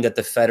something that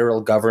the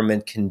federal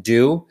government can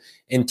do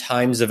in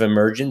times of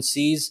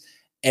emergencies.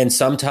 And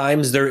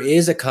sometimes there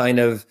is a kind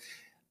of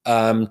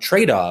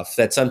trade-off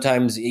that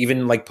sometimes,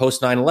 even like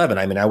post 9/11,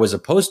 I mean, I was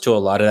opposed to a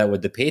lot of that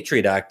with the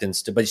Patriot Act and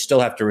stuff, but you still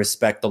have to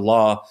respect the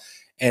law.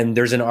 And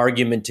there's an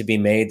argument to be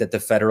made that the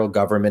federal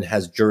government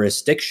has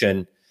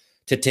jurisdiction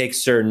to take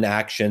certain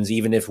actions,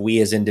 even if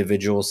we as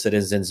individual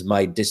citizens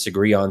might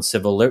disagree on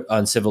civil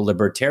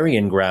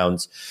libertarian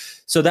grounds.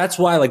 So that's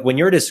why, like, when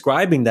you're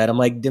describing that, I'm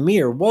like,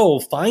 Damir, whoa,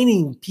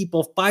 fining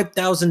people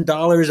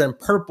 $5,000 and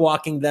perp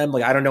walking them.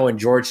 Like, I don't know, in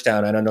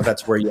Georgetown, I don't know if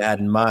that's where you had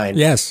in mind.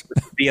 Yes.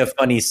 It would be a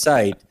funny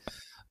sight.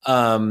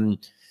 Well,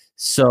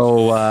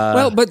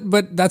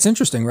 but that's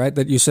interesting, right?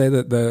 That you say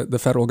that the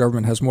federal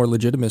government has more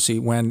legitimacy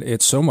when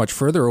it's so much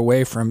further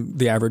away from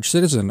the average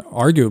citizen.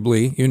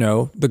 Arguably,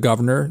 the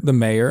governor, the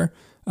mayor,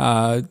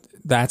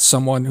 that's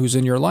someone who's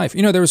in your life.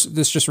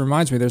 This just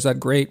reminds me, there's that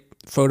great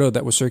photo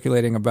that was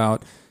circulating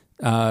about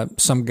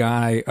some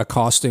guy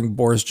accosting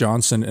Boris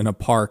Johnson in a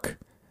park.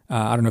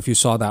 I don't know if you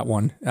saw that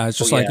one. It's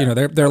just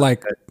they're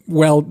like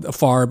well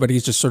afar, but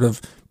he's just sort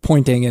of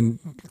pointing and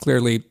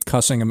clearly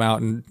cussing him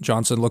out, and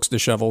Johnson looks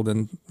disheveled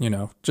and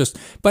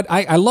but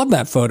I love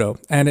that photo,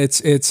 and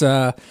it's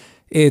in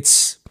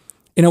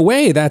a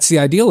way that's the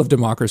ideal of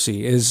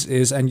democracy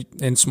is and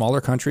in smaller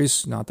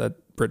countries, not that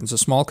Britain's a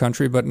small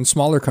country, but in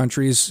smaller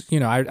countries,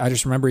 I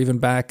just remember even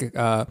back,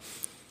 I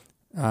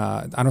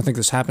don't think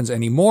this happens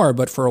anymore,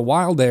 but for a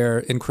while there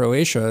in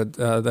Croatia,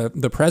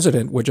 the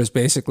president would just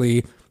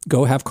basically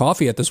go have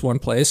coffee at this one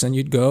place, and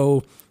you'd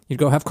go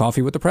have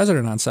coffee with the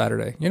president on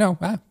Saturday.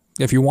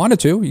 If you wanted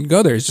to, you can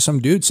go there. He's just some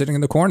dude sitting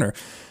in the corner.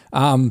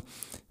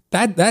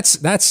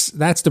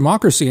 That's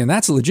democracy, and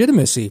that's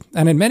legitimacy.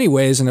 And in many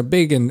ways, in a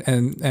big and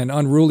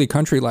unruly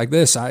country like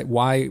this,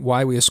 why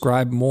we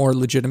ascribe more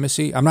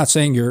legitimacy. I'm not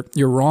saying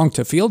you're wrong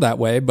to feel that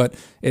way, but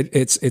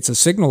it's a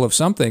signal of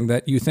something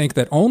that you think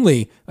that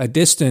only a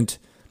distant,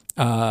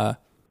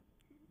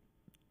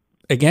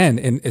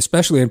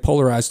 especially in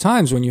polarized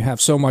times when you have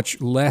so much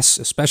less,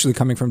 especially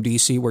coming from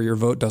DC where your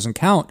vote doesn't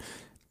count,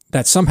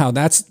 that somehow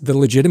that's the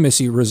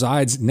legitimacy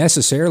resides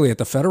necessarily at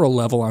the federal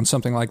level on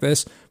something like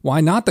this.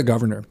 Why not the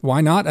governor? Why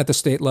not at the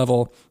state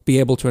level be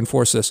able to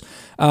enforce this?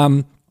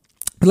 Let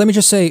me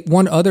just say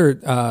one other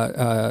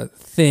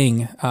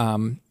thing.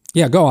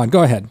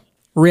 Go ahead.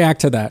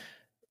 React to that.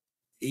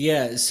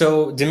 Yeah.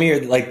 So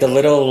Damir, like the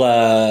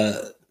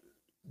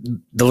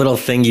little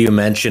thing you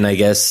mentioned, I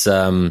guess,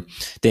 the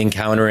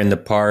encounter in the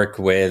park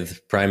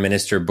with Prime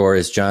Minister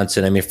Boris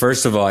Johnson. I mean,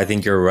 first of all, I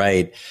think you're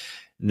right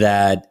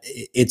that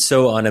it's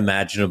so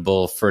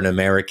unimaginable for an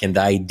American, the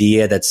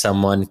idea that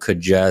someone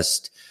could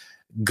just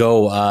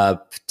go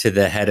up to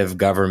the head of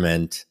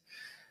government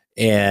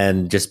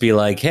and just be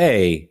like,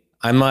 hey,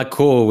 I'm not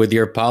cool with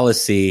your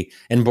policy.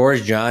 And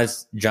Boris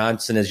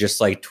Johnson is just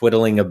like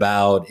twiddling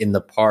about in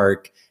the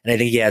park. And I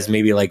think he has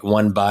maybe like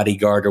one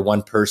bodyguard or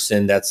one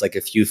person that's like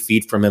a few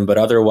feet from him. But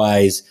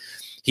otherwise,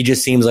 he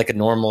just seems like a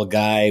normal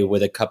guy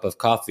with a cup of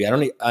coffee.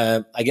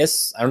 I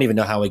guess I don't even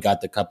know how he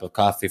got the cup of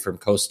coffee from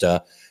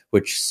Costa,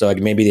 so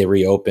maybe they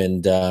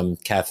reopened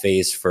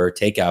cafes for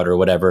takeout or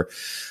whatever.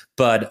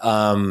 But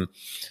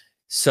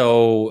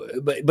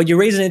you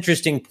raise an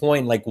interesting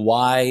point, like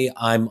why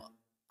I'm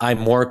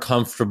more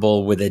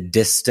comfortable with a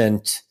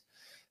distant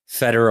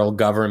federal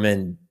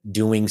government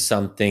doing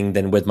something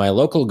than with my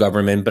local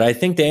government. But I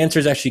think the answer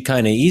is actually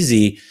kind of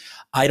easy.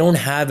 I don't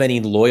have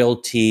any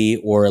loyalty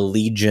or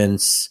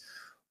allegiance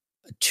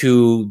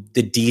to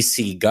the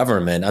DC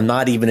government. I'm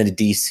not even a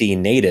DC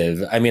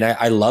native. I mean,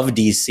 I love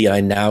DC and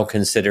I now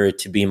consider it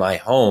to be my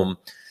home,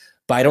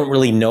 but I don't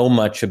really know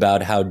much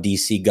about how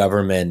DC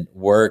government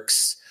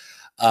works.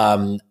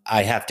 I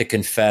have to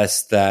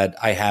confess that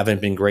I haven't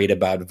been great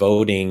about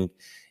voting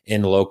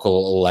in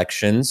local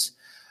elections.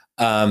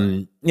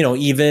 Even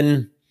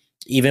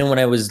when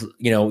I was,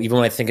 even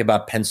when I think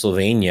about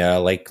Pennsylvania,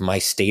 like my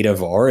state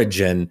of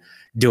origin,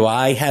 do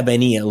I have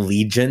any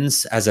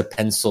allegiance as a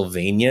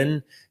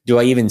Pennsylvanian? Do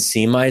I even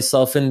see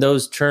myself in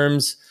those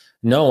terms?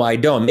 No, I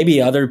don't.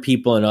 Maybe other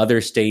people in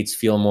other states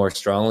feel more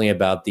strongly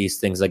about these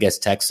things. I guess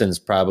Texans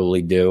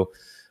probably do.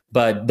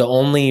 But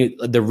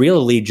the real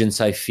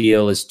allegiance I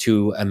feel is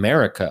to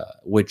America,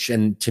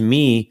 and to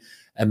me,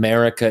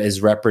 America is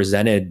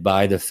represented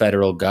by the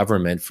federal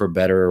government for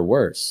better or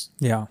worse.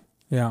 Yeah.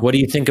 Yeah. What do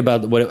you think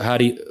about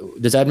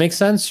does that make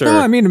sense? Or? No,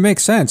 I mean, it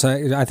makes sense.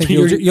 I think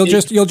you'll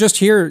just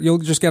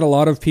get a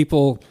lot of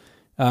people,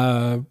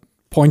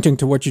 pointing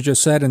to what you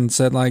just said and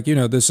said, like,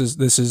 this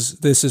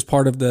is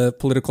part of the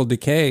political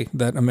decay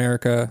that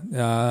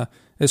America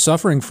is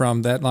suffering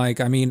from. That,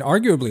 like, I mean,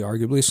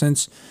 arguably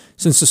since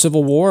the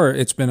Civil War,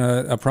 it's been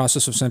a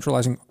process of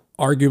centralizing,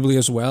 arguably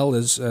as well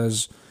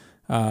as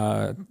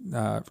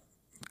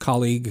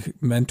colleague,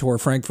 mentor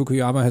Frank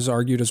Fukuyama has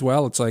argued as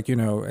well. It's like,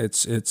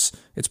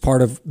 it's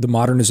part of the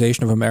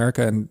modernization of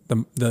America, and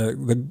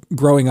the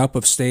growing up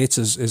of states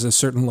is a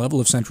certain level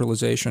of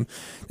centralization.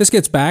 This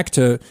gets back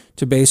to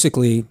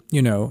basically,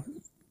 the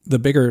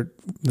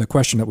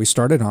question that we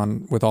started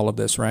on with all of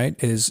this, right,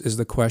 is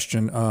the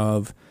question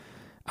of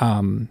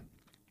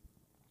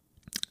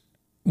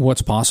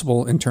what's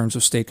possible in terms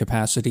of state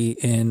capacity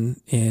in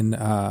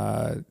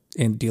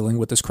dealing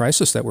with this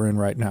crisis that we're in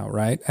right now,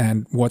 right?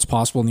 And what's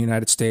possible in the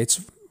United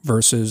States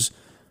versus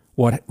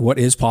what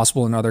is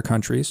possible in other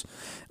countries.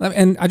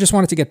 And I just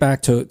wanted to get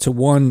back to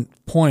one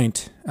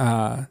point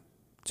to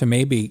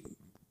maybe,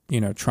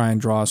 try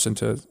and draw us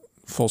into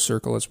full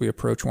circle as we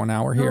approach 1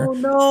 hour here. Oh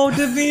no,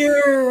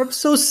 Damir, I'm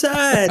so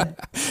sad.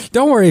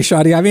 Don't worry,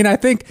 Shadi. I mean, I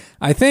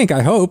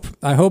hope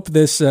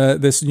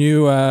this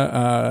new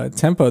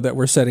tempo that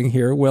we're setting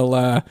here will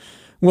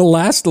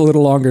last a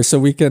little longer, so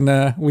we can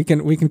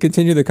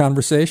continue the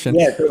conversation.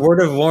 Yeah, the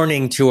word of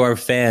warning to our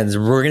fans: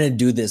 we're gonna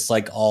do this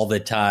like all the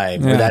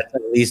time. Yeah. That's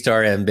at least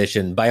our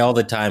ambition. By all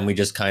the time, we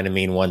just kind of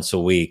mean once a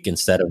week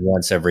instead of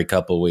once every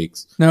couple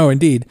weeks. No,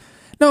 indeed.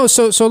 No.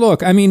 So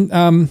look, I mean,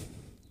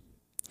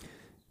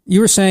 you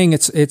were saying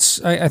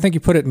it's. I think you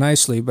put it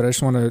nicely, but I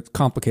just want to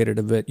complicate it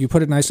a bit. You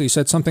put it nicely. You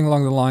said something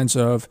along the lines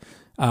of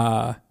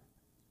I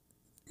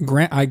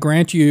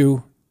grant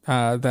you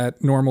that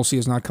normalcy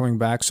is not coming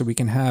back, so we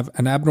can have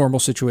an abnormal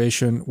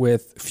situation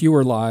with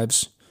fewer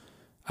lives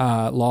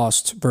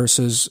lost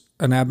versus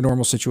an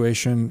abnormal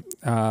situation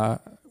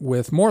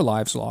with more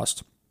lives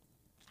lost.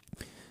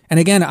 And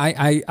again,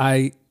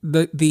 I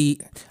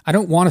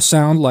don't want to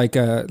sound like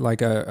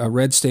a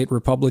red state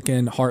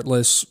Republican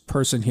heartless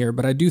person here,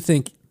 but I do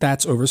think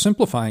that's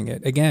oversimplifying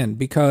it again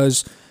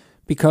because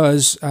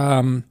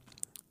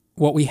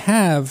what we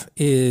have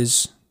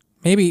is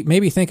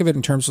maybe think of it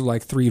in terms of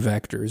like three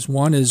vectors.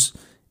 One is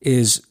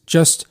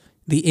just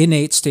the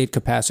innate state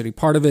capacity.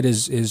 Part of it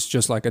is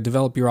just like a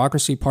developed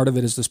bureaucracy. Part of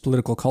it is this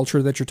political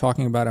culture that you're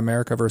talking about,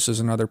 America versus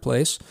another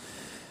place.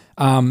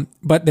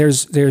 But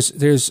there's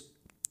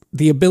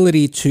the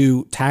ability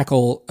to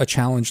tackle a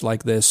challenge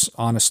like this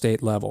on a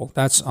state level.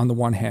 That's on the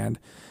one hand.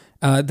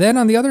 Then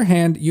on the other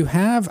hand, you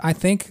have, I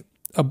think,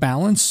 a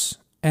balance,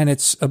 and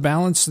it's a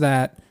balance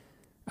that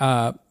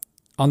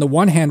on the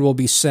one hand will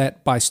be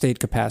set by state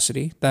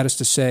capacity. That is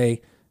to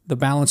say, the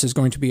balance is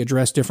going to be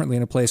addressed differently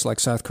in a place like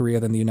South Korea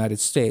than the United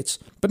States.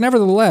 But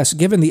nevertheless,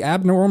 given the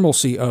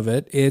abnormalcy of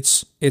it,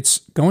 it's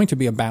going to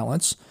be a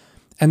balance.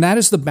 And that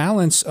is the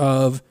balance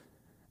of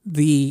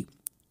the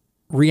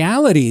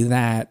reality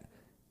that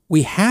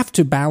we have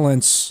to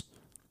balance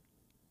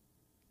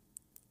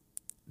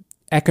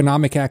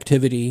economic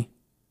activity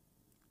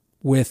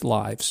with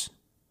lives.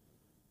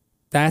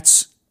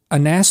 That's a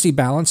nasty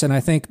balance, and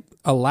I think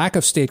a lack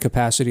of state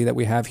capacity that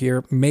we have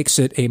here makes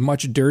it a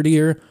much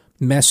dirtier,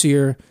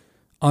 messier,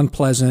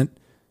 unpleasant,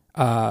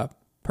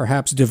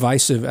 perhaps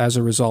divisive as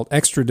a result,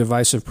 extra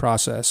divisive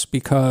process,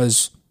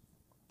 because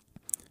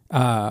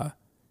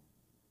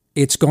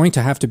it's going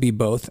to have to be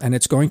both, and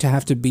it's going to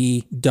have to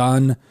be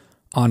done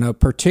on a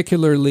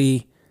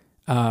particularly,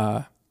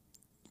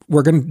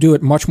 we're going to do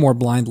it much more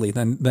blindly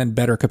than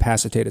better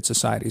capacitated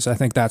societies. I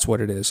think that's what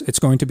it is. It's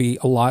going to be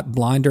a lot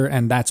blinder,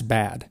 and that's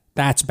bad.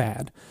 That's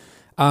bad.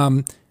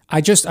 I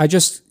just, I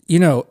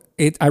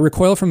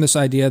recoil from this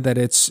idea that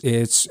it's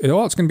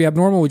going to be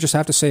abnormal. We just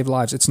have to save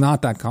lives. It's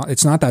not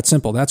that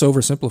simple. That's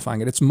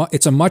oversimplifying it.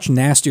 It's a much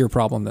nastier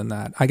problem than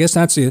that. I guess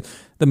that's the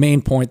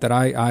main point that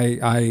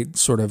I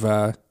sort of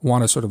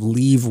want to sort of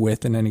leave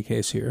with in any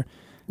case here.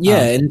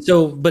 Yeah. And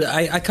so, but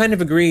I kind of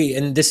agree.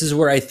 And this is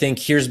where I think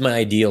here's my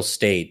ideal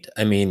state.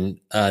 I mean,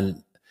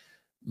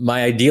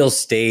 my ideal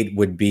state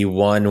would be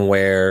one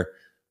where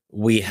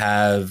we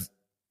have,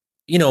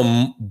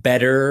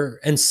 better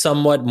and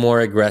somewhat more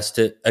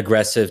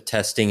aggressive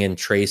testing and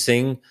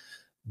tracing,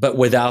 but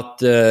without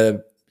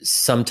the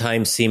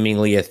sometimes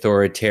seemingly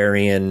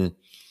authoritarian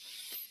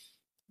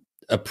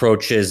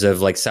approaches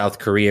of like South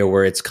Korea,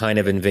 where it's kind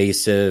of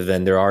invasive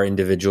and there are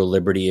individual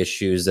liberty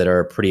issues that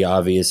are pretty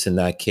obvious in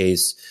that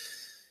case.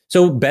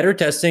 So better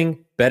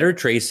testing, better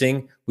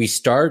tracing. We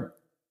start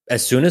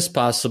as soon as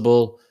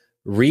possible,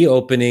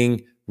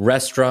 reopening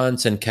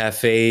restaurants and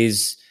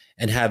cafes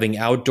and having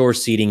outdoor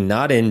seating,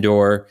 not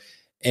indoor,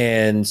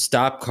 and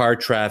stop car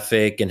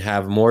traffic and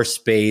have more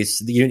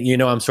space.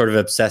 I'm sort of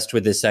obsessed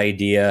with this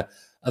idea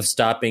of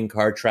stopping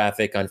car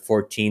traffic on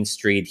 14th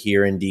Street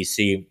here in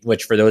DC,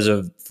 which for those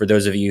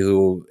of you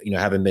who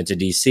haven't been to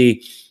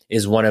DC,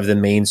 is one of the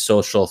main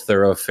social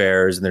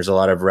thoroughfares, and there's a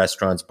lot of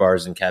restaurants,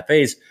 bars, and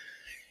cafes.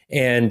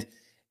 And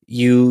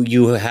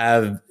you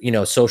have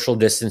social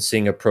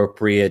distancing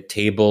appropriate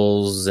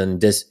tables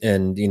and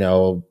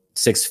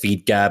 6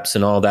 feet gaps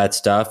and all that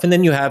stuff. And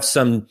then you have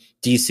some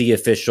DC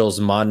officials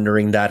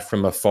monitoring that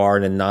from afar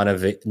in a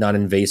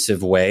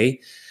non-invasive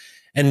way.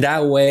 And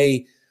that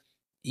way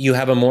you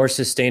have a more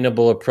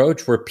sustainable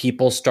approach where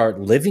people start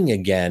living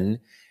again.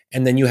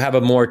 And then you have a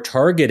more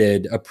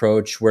targeted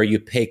approach where you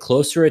pay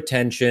closer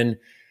attention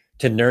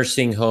to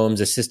nursing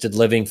homes, assisted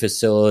living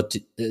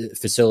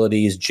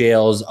facilities,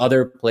 jails,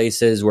 other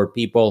places where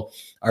people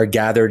are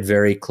gathered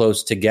very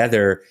close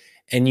together.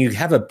 And you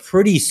have a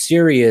pretty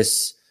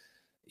serious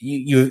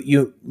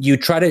you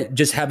try to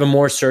just have a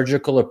more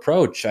surgical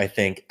approach. I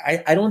think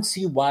I don't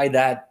see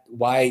why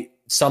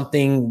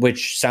something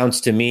which sounds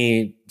to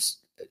me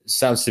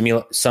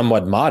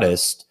somewhat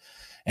modest,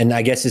 and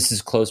I guess this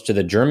is close to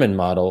the German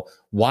model.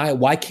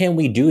 Why can't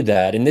we do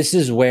that? And this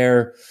is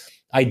where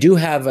I do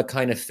have a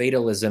kind of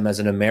fatalism as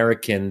an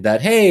American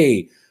that,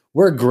 hey,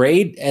 we're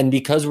great, and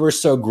because we're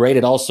so great,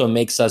 it also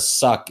makes us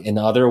suck in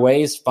other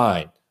ways.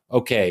 Fine,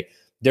 okay.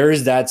 There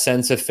is that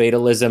sense of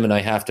fatalism, and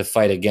I have to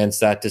fight against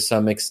that to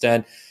some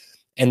extent.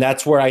 And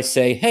that's where I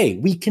say, hey,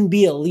 we can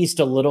be at least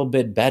a little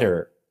bit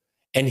better.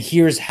 And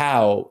here's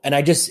how. And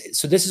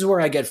so this is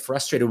where I get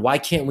frustrated. Why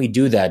can't we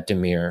do that,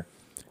 Damir?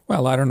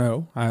 Well, I don't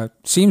know.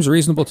 Seems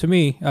reasonable to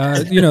me. The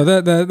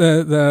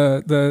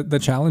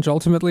challenge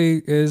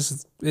ultimately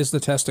is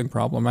the testing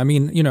problem. I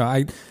mean,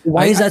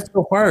 why is that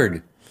so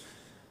hard?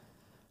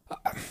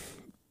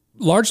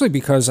 Largely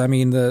because, I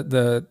mean,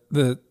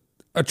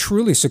 a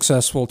truly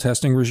successful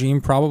testing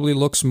regime probably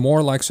looks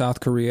more like South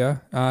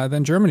Korea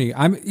than Germany.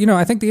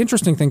 I think the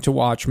interesting thing to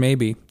watch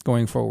maybe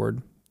going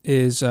forward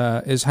is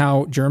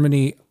how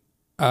Germany,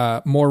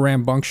 more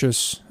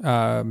rambunctious,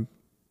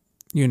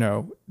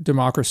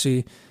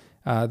 democracy,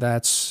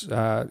 that's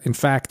in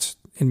fact,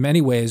 in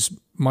many ways,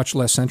 much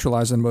less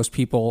centralized than most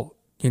people,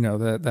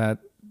 that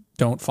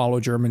don't follow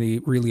Germany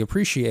really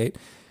appreciate,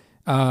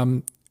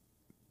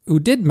 who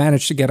did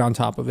manage to get on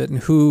top of it, and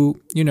who,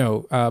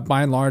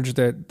 by and large,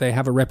 that they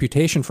have a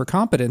reputation for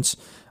competence.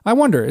 I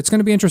wonder, it's going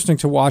to be interesting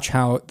to watch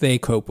how they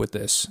cope with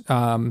this.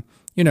 Again,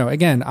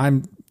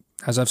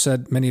 as I've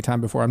said many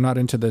times before, I'm not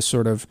into this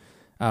sort of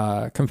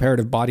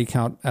comparative body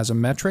count as a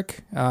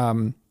metric.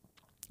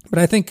 But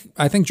I think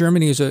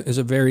Germany is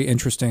a very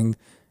interesting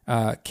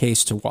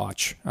case to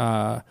watch.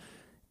 We'll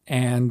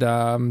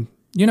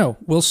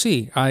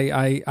see.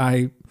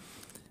 I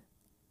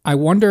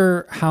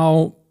wonder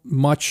how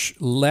much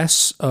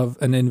less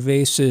of an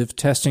invasive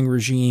testing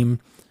regime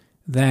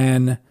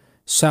than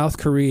South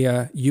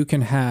Korea you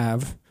can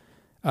have,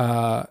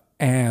 to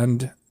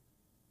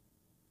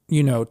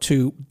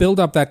build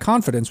up that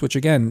confidence, which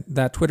again,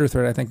 that Twitter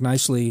thread I think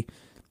nicely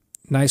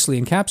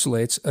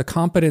encapsulates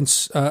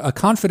a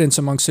confidence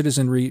among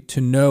citizenry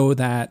to know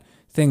that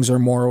things are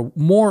more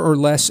or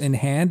less in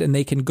hand, and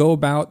they can go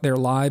about their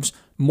lives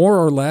more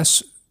or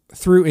less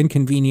through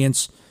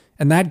inconvenience,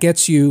 and that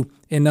gets you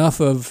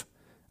enough of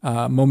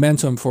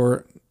momentum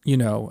for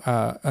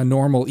a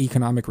normal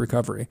economic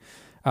recovery.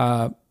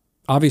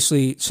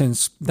 Obviously,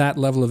 since that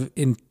level of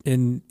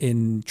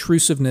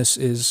intrusiveness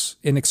is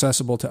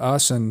inaccessible to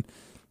us and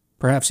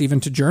perhaps even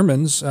to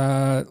Germans,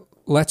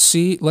 let's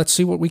see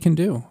what we can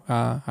do.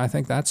 I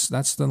think that's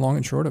the long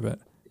and short of it.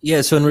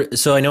 Yeah. So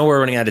I know we're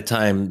running out of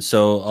time.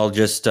 So I'll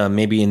just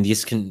maybe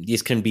these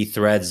can be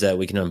threads that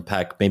we can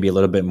unpack maybe a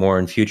little bit more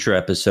in future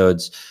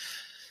episodes.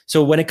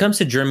 So when it comes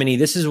to Germany,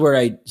 this is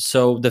where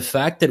the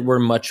fact that we're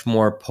much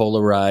more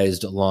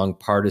polarized along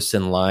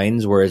partisan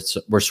lines, where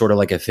we're sort of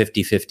like a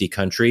 50-50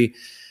 country.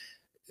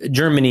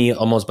 Germany,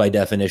 almost by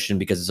definition,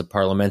 because it's a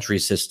parliamentary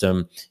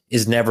system,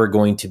 is never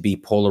going to be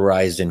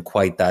polarized in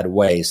quite that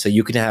way. So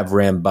you can have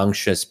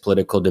rambunctious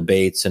political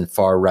debates and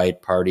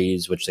far-right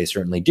parties, which they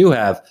certainly do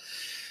have,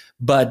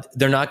 but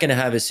they're not going to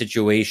have a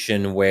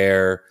situation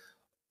where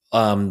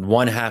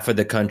one half of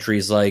the country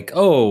is like,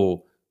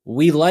 oh,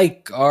 we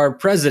like our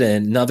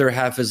president. Another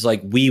half is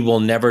like, we will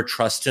never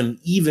trust him,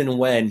 even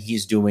when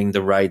he's doing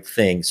the right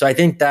thing. So I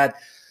think that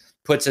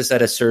puts us at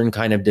a certain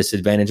kind of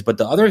disadvantage. But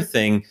the other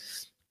thing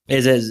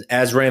is,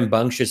 as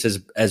rambunctious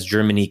as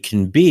Germany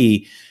can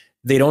be,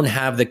 they don't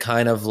have the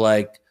kind of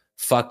like,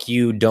 fuck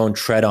you, don't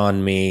tread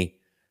on me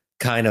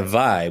kind of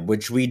vibe,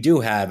 which we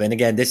do have. And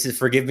again,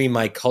 forgive me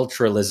my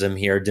culturalism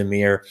here,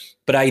 Damir,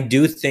 but I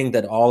do think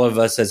that all of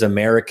us as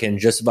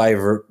Americans, just by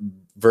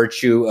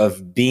virtue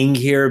of being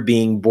here,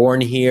 being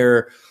born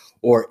here,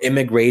 or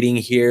immigrating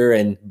here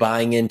and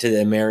buying into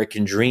the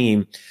American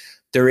dream,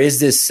 there is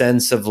this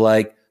sense of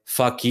like,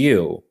 fuck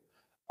you,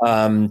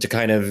 to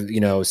kind of,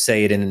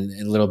 say it in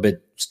a little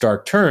bit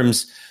stark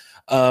terms.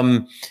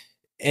 And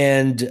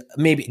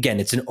maybe, again,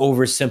 it's an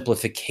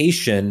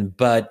oversimplification,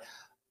 but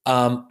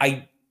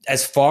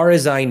as far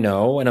as I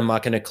know, and I'm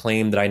not going to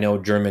claim that I know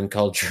German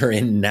culture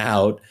in and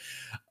out,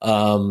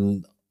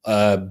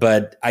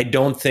 but I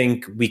don't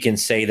think we can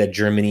say that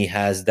Germany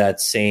has that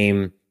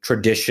same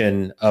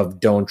tradition of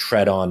don't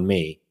tread on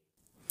me.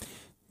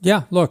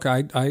 Yeah, look,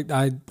 I'm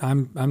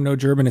no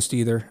Germanist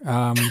either.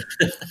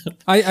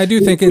 I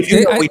do think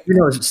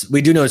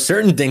we do know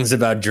certain things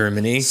about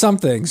Germany. Some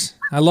things.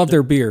 I love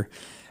their beer.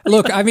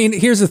 Look, I mean,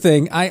 here's the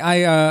thing.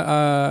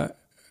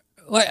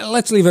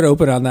 Let's leave it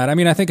open on that. I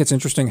mean, I think it's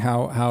interesting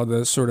how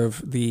the sort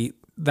of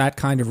that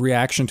kind of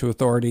reaction to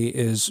authority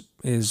is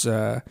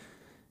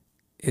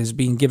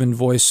being given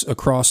voice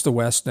across the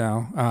West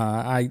now.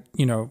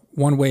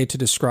 One way to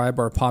describe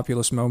our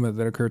populist moment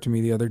that occurred to me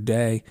the other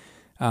day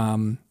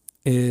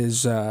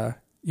is the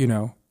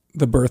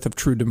birth of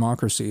true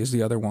democracy is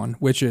the other one,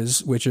 which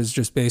is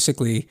just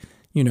basically,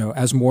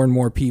 as more and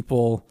more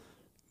people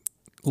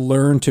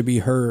learn to be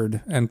heard,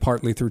 and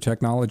partly through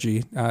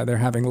technology, they're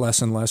having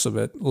less and less of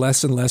it,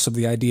 less and less of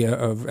the idea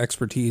of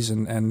expertise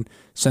and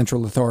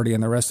central authority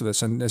and the rest of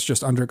this. And it's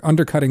just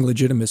undercutting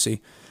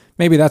legitimacy.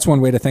 Maybe that's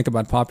one way to think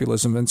about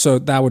populism. And so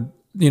that would,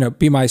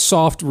 be my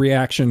soft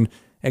reaction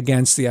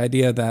against the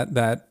idea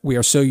that we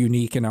are so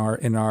unique in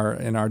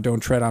our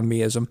don't tread on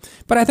meism.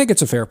 But I think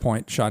it's a fair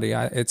point, Shadi.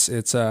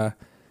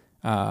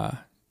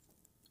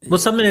 Well,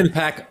 something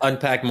to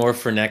unpack more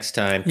for next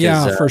time.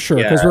 Yeah, for sure,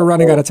 because we're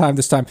running out of time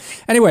this time.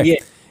 Anyway,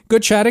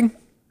 Good chatting.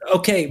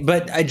 Okay,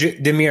 but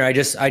Damir,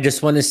 I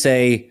just want to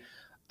say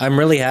I'm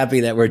really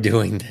happy that we're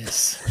doing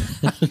this.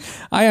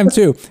 I am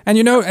too. And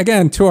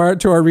again, to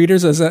our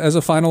readers, as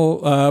a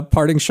final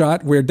parting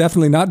shot, we're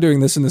definitely not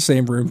doing this in the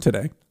same room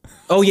today.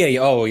 Oh yeah.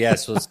 Oh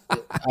yes.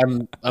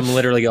 I'm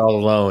literally all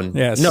alone.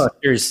 Yes. No,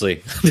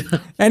 seriously.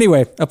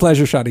 Anyway, a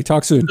pleasure, Shadi.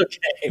 Talk soon.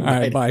 Okay. All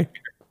right. Bye.